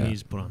tell you that.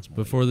 He's put on some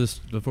before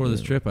this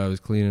trip, I was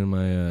cleaning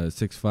my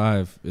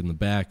 6.5 in the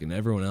back, and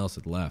everyone else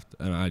had left,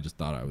 and I just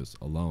thought I was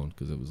alone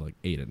because it was like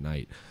 8 at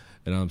night.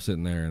 And I'm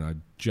sitting there, and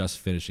I'm just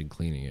finishing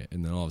cleaning it,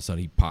 and then all of a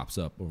sudden he pops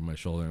up over my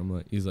shoulder.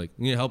 He's like,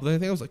 "You need help with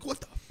anything?" I was like,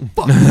 "What the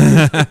fuck?"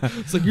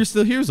 It's like, "You're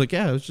still here?" He's like,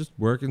 "Yeah, I was just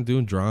working,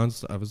 doing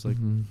drawings." I was like,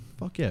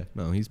 "Fuck yeah!"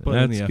 No, he's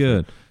putting in the effort.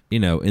 That's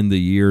good. In the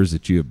years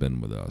that you have been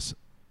with us,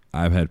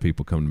 I've had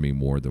people come to me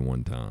more than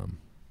one time,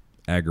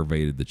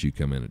 aggravated that you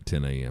come in at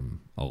 10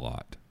 a.m. a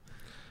lot,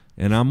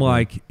 and I'm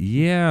like,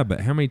 "Yeah,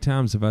 but how many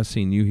times have I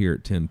seen you here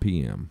at 10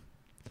 p.m.?"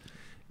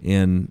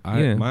 And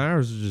my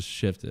hours are just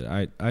shifted.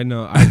 I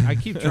know. I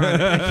keep trying.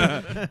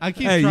 I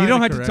keep. Hey, trying you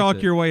don't to have to talk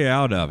it. your way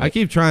out of it. I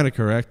keep trying to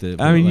correct it.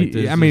 I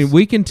mean,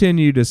 we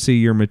continue to see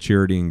your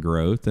maturity and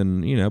growth,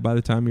 and by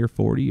the time you're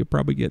 40, you'll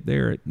probably get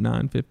there at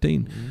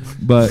 9:15.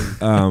 But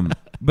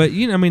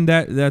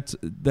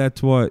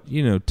that's what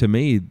to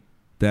me,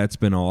 that's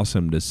been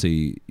awesome to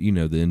see.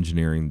 The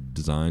engineering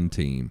design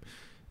team,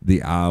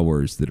 the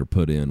hours that are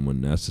put in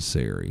when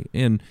necessary,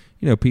 and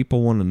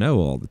people want to know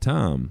all the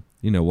time.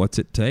 What's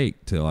it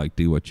take to like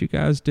do what you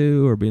guys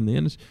do or be in the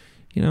industry?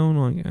 I'm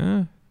like,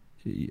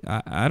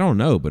 I don't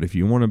know, but if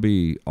you want to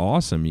be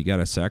awesome, you got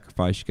to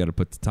sacrifice. You got to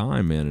put the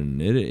time in,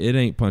 and it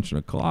ain't punching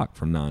a clock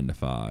from 9 to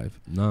 5.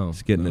 No,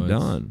 it's getting it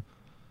done.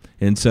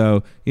 And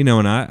so, and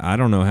I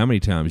don't know how many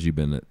times you've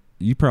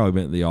probably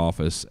been at the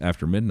office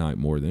after midnight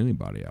more than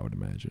anybody, I would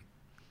imagine.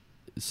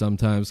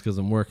 Sometimes because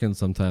I'm working,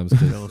 sometimes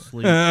because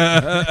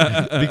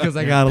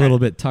I got a little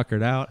bit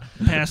tuckered out.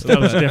 Passed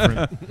out was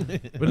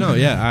different. But no,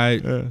 yeah,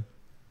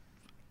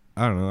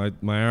 I don't know.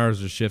 My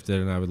hours are shifted,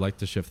 and I would like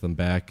to shift them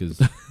back, because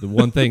the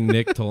one thing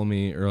Nick told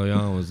me early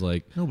on was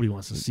like, nobody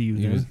wants to see you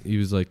there. He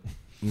was like,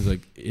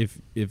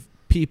 if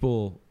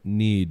people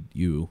need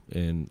you,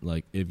 and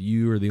like if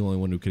you are the only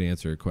one who can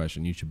answer a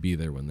question, you should be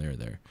there when they're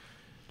there.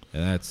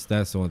 And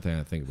that's the one thing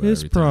I think about.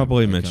 It's every time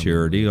probably I come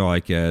maturity,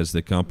 like as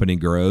the company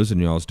grows and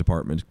y'all's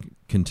department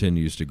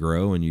continues to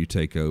grow, and you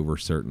take over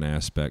certain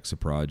aspects of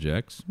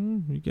projects.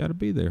 You got to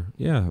be there,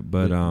 yeah.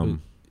 But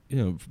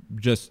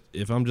just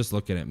if I'm just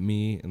looking at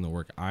me and the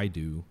work I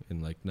do,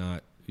 and like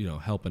not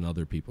helping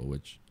other people,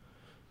 which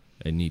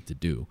I need to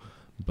do,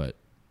 but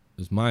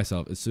as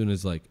myself, as soon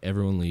as like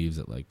everyone leaves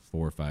at like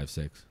 4, 5,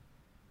 6,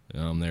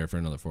 and I'm there for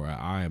another 4 hours.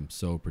 I am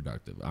so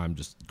productive. I'm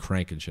just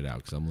cranking shit out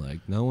because I'm like,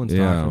 no one's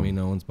Yeah. talking to me,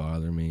 no one's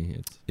bothering me.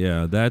 It's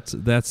Yeah, that's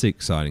the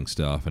exciting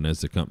stuff. And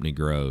as the company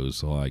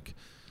grows, like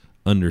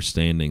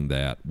understanding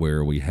that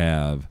where we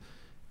have,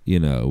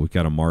 we've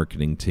got a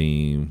marketing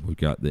team, we've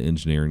got the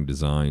engineering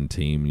design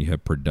team, and you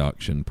have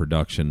production.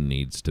 Production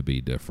needs to be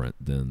different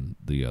than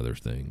the other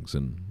things,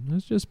 and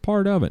that's just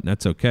part of it, and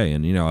that's okay.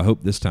 And I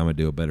hope this time I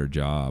do a better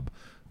job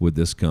with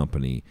this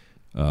company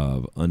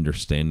of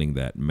understanding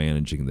that,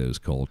 managing those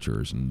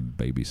cultures, and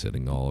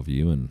babysitting all of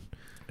you, and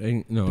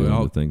doing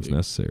the things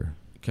necessary.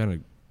 kind of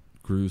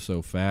grew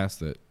so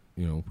fast that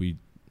the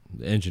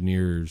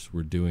engineers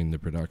were doing the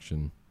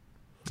production.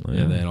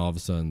 Yeah. And then all of a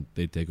sudden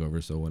they take over.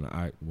 So when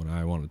I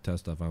want to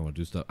test stuff, I want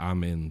to do stuff,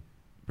 I'm in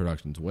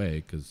production's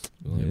way because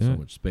we only have so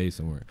much space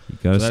and we're You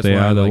gotta so that's stay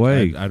why out of the like,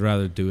 way. I'd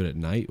rather do it at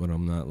night when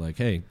I'm not like,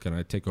 hey, can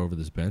I take over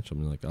this bench?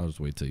 I'm like, I'll just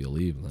wait till you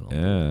leave and then I'll do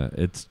it.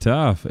 Yeah, it's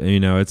tough.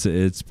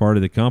 It's part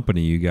of the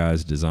company. You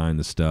guys design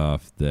the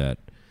stuff that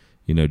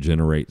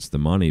generates the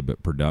money,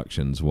 but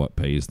production's what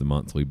pays the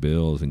monthly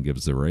bills and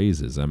gives the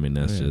raises.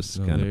 That's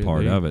just kind of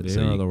part of it. They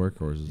So are you, the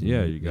workhorses.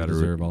 Yeah, and you they gotta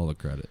deserve all the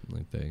credit.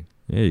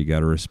 you got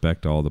to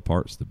respect all the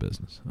parts of the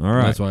business. All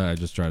right. That's why I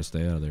just try to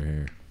stay out of their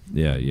hair.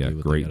 Yeah, do what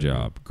they great gotta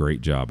job.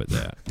 Great job at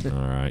that. All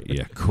right,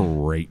 yeah,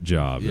 great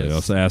job. Yes.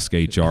 Let's ask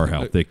HR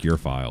how thick your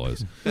file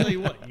is. Tell you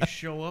what, you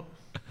show up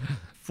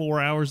 4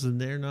 hours and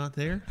they're not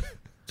there.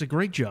 It's a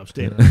great job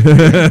staying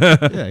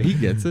out. Yeah, he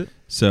gets it.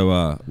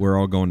 So we're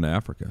all going to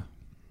Africa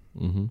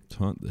Mm-hmm. to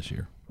hunt this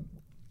year.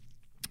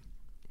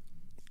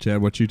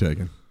 Chad, what you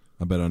taking?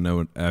 I bet I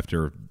know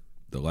after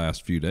the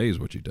last few days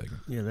what you taking.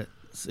 Yeah, that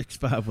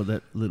 6.5 with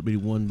that little bitty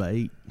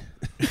 1x8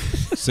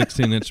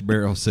 16-inch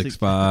barrel,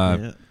 6.5.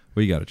 Yeah,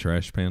 Well, you got a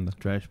trash panda?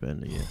 trash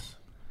panda. Yes.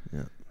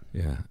 Yeah.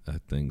 Yeah,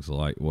 that thing's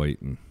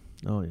lightweight and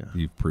Oh yeah.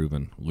 you've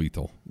proven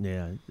lethal.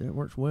 Yeah, that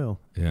works well.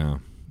 Yeah.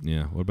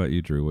 What about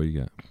you, Drew? What you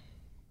got?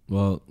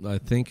 Well, I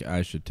think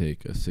I should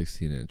take a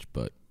 16-inch,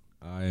 but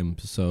I am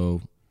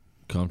so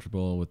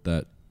comfortable with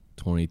that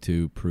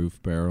 22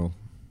 proof barrel.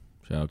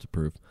 Shout out to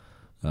Proof.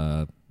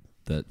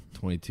 That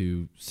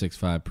 22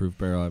 6.5 proof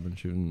barrel I've been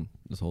shooting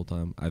this whole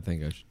time. I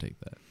think I should take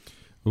that.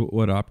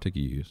 What optic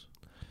you use?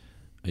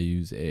 I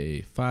use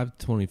a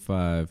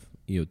 525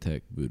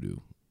 EOTech Voodoo,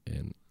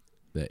 and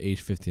the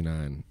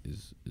H59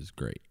 is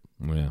great.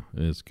 Yeah,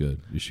 it's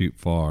good. You shoot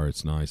far.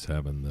 It's nice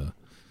having the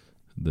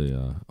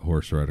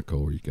horse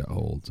reticle where you got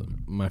holds.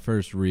 And My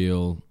first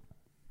real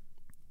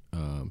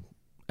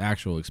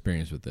actual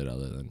experience with it,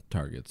 other than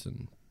targets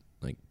and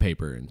like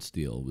paper and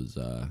steel, was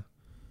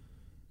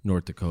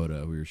North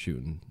Dakota. We were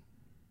shooting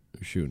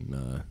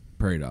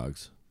prairie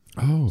dogs.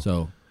 oh,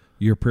 So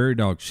your prairie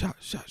dog shot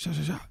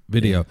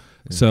video.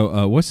 Yeah.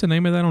 So what's the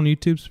name of that on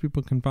YouTube so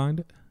people can find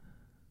it?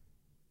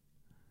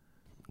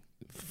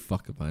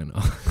 fuck if I know.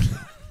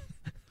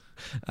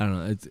 I don't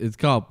know. It's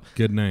called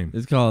Good name.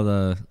 I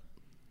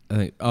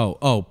think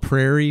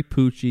Prairie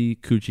Poochie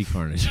Coochie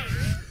Carnage.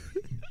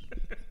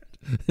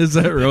 Is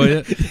that really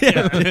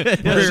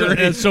it?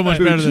 That's so much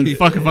better than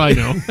fuck if I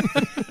know.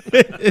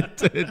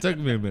 It took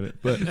me a minute,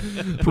 but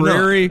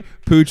Prairie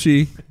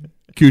Poochie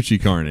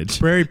Coochie Carnage.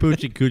 Prairie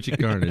Poochie Coochie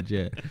Carnage.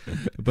 Yeah,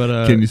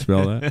 but Can you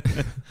spell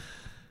that?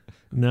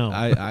 No.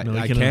 I No, you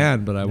I cannot.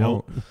 can, but I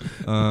Nope.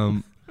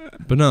 won't.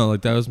 But no,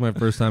 like that was my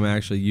first time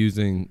actually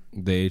using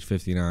the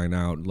H59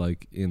 out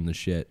like in the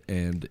shit,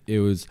 and it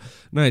was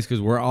nice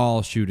because we're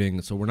all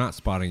shooting, so we're not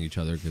spotting each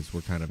other because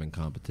we're kind of in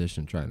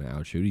competition trying to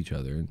outshoot each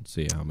other and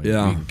see how many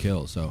Yeah. we can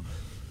kill. So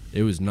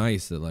it was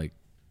nice that like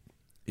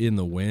in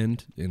the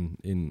wind,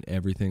 in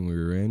everything we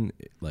were in,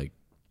 like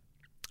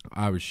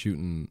I was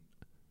shooting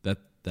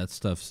that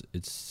stuff's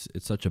it's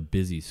such a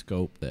busy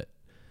scope that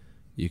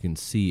you can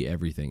see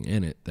everything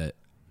in it that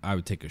I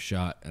would take a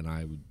shot and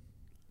I would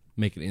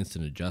make an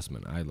instant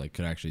adjustment. I like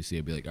could actually see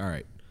it, be like, all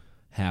right,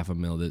 half a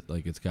mil that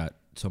like it's got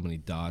so many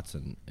dots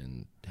and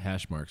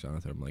hash marks on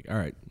it. I'm like, all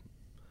right,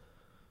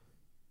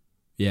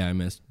 yeah, I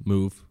missed.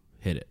 Move,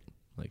 hit it.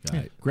 Like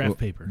Yeah, graph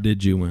paper.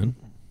 Did you win?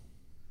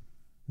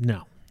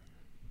 No.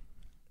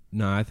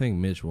 No, I think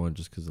Mitch won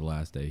just because the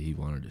last day he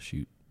wanted to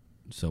shoot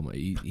so much.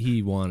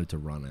 He wanted to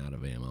run out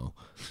of ammo.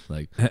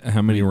 Like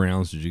How many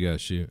rounds did you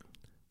guys shoot?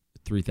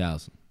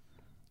 3,000.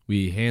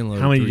 We hand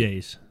loaded How many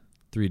days?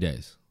 3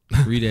 days.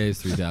 3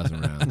 days,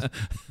 3,000 rounds.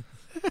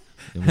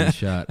 And we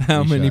shot.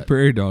 How we many shot-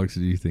 prairie dogs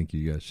do you think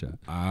you guys shot?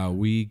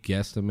 We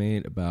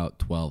guesstimate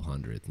about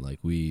 1,200. Like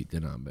we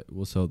did not bet.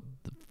 Well, so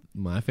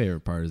my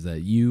favorite part is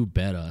that you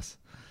bet us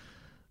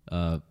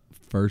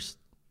first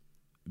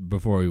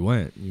before we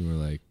went. You were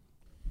like,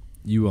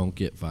 you won't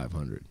get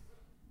 500,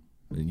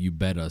 and you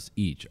bet us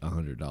each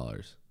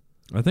 $100.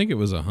 I think it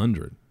was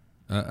 100.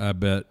 I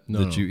bet No,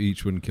 that no. you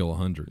each wouldn't kill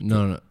 100.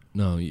 No.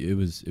 It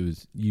was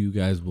you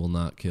guys will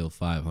not kill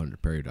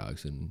 500 prairie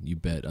dogs, and you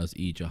bet us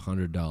each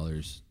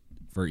 $100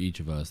 for each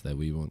of us that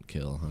we won't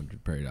kill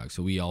 100 prairie dogs.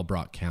 So we all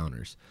brought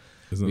counters.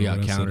 Isn't We that got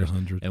what I said, counters,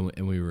 100?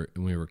 and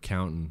we were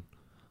counting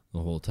the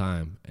whole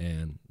time.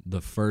 And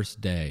the first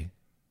day,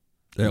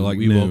 They're like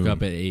we noon. woke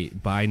up at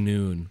 8. By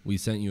noon, we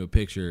sent you a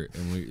picture,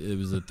 and it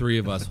was the three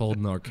of us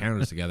holding our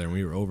counters together, and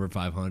we were over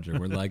 500.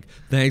 We're like,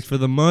 thanks for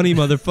the money,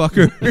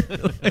 motherfucker.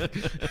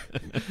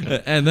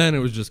 And then it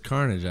was just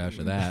carnage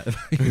after that.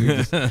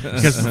 Because before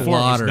it was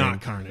slaughtering.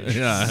 not carnage.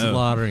 Yeah,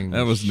 Slaughtering. that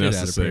the was shit out of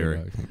necessary.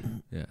 prairie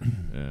dogs. Yeah.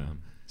 Yeah.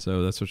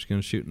 So that's what you're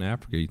going to shoot in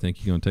Africa. You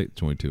think you're going to take the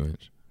 22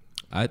 inch?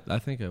 I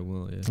think I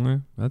will, yeah. Yeah,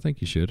 I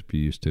think you should if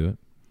you're used to it.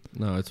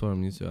 No, it's what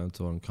I'm used to. That's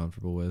what I'm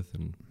comfortable with.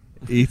 And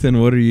Ethan,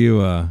 what are you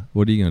going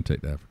to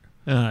take to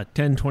Africa?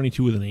 10-22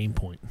 with an aim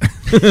point.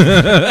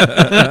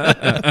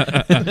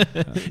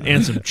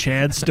 And some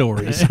Chad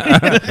stories.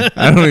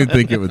 I don't even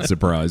think it would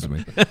surprise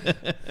me.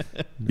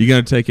 You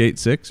going to take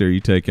 8.6 or are you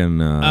taking?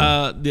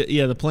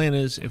 The plan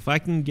is if I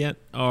can get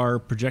our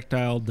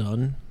projectile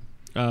done,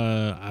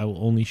 I will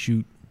only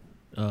shoot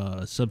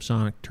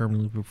subsonic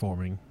terminally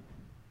performing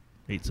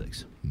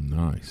 8.6.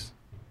 Nice.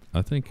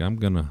 I think I'm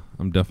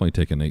definitely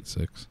taking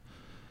 8.6.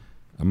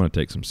 I'm going to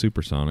take some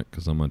supersonic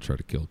because I'm going to try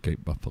to kill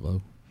Cape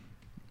Buffalo.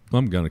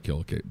 I'm going to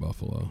kill a Cape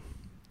Buffalo.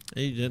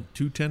 Hey, that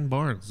 210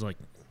 Barnes, like,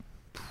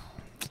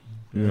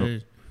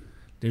 Yep.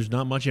 there's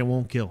not much I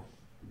won't kill.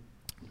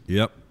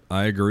 Yep,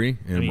 I agree,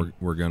 and I mean-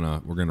 we're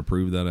gonna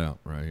prove that out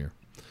right here.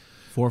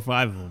 4 or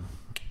 5 of them.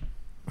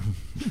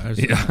 I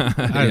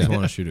just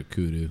want to shoot a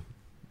kudu.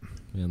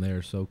 Man, they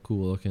are so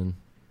cool looking.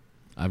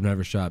 I've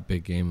never shot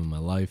big game in my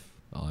life.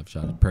 All I've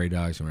shot is prairie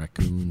dogs and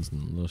raccoons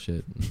and little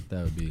shit.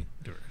 That would be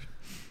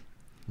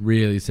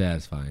really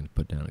satisfying to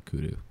put down a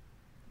kudu.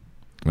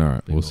 All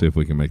right, Big we'll see old- if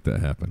we can make that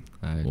happen.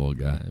 Little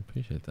guy. I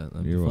appreciate that.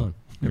 That'd You're be welcome.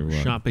 fun. You're Never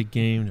welcome. shot big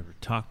game, never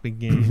talk big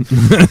game.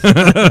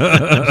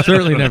 I've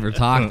certainly never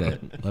talked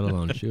it, let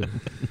alone shoot it.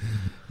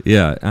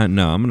 Yeah, I'm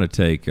gonna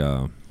take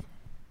the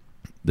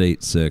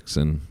 8.6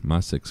 and my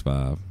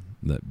 6.5.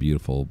 That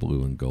beautiful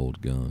blue and gold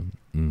gun.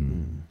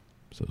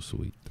 So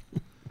sweet.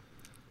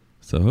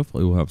 So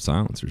hopefully we'll have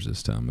silencers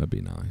this time. That'd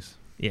be nice.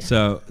 Yeah.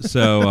 So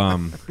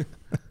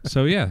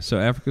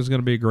Africa's going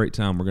to be a great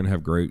time. We're going to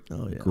have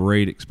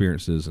great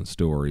experiences and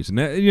stories. And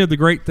that, the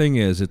great thing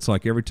is, it's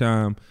like every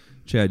time,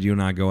 Chad, you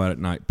and I go out at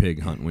night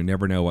pig hunting, we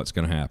never know what's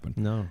going to happen.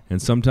 No.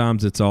 And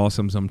sometimes it's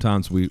awesome.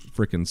 Sometimes we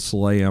freaking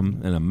slay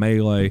them in a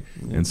melee,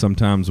 and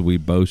sometimes we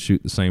both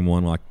shoot the same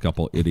one like a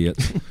couple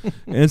idiots.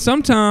 And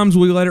sometimes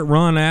we let it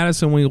run at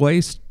us, and we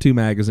waste 2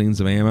 magazines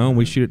of ammo, and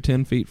we shoot it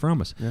 10 feet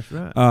from us. That's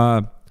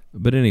right.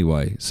 But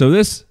anyway, so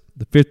the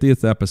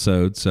 50th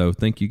episode, so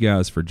thank you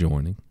guys for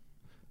joining.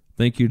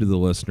 Thank you to the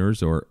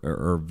listeners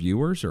or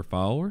viewers or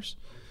followers.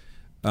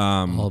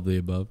 All of the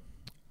above.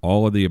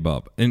 All of the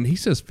above. And he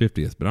says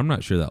 50th, but I'm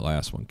not sure that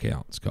last one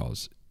counts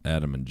because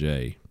Adam and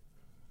Jay,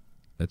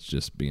 that's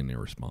just being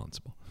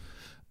irresponsible.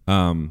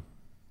 So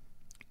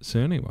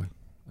anyway,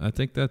 I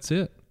think that's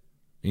it.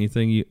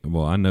 Anything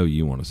I know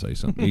you want to say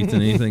something.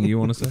 Ethan, anything you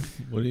want to say?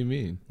 What do you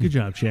mean? Good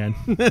job, Chad.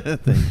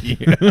 Thank you.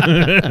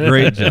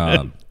 Great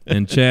job.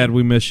 And Chad,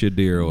 we miss you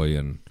dearly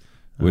and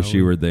wish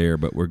you were there,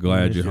 but we're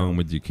glad miss you're y'all. home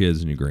with your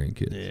kids and your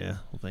grandkids. Yeah.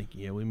 Well, thank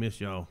you. Yeah, we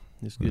miss y'all.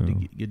 It's good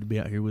to be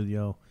out here with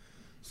y'all.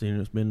 Seeing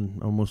it's been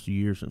almost a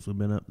year since we've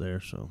been up there,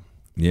 so.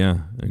 Yeah,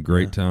 a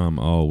great time.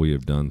 Oh, we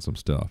have done some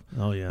stuff.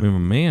 Oh yeah. I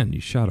mean, man,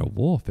 you shot a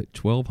wolf at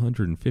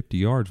 1,250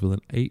 yards with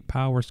an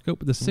 8-power scope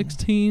with a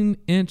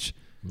 16-inch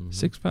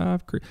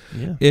 6.5.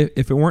 Yeah.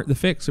 If it weren't the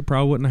fix, it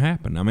probably wouldn't have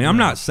happened. I mean, I'm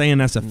not saying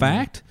that's a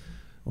fact.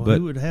 Well, but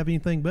who would have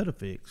anything but a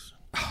fix?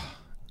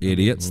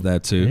 idiots,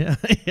 that too. Yeah,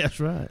 that's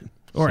right.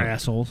 Or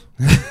assholes.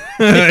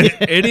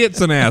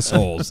 Idiots and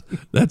assholes.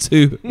 That's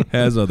who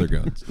has other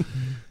guns.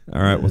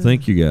 All right. Well,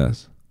 thank you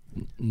guys.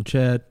 And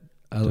Chad,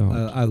 Don't.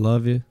 I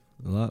love you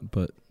a lot,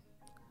 but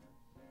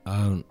I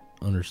don't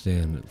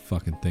understand the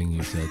fucking thing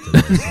you said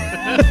today.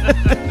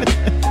 So.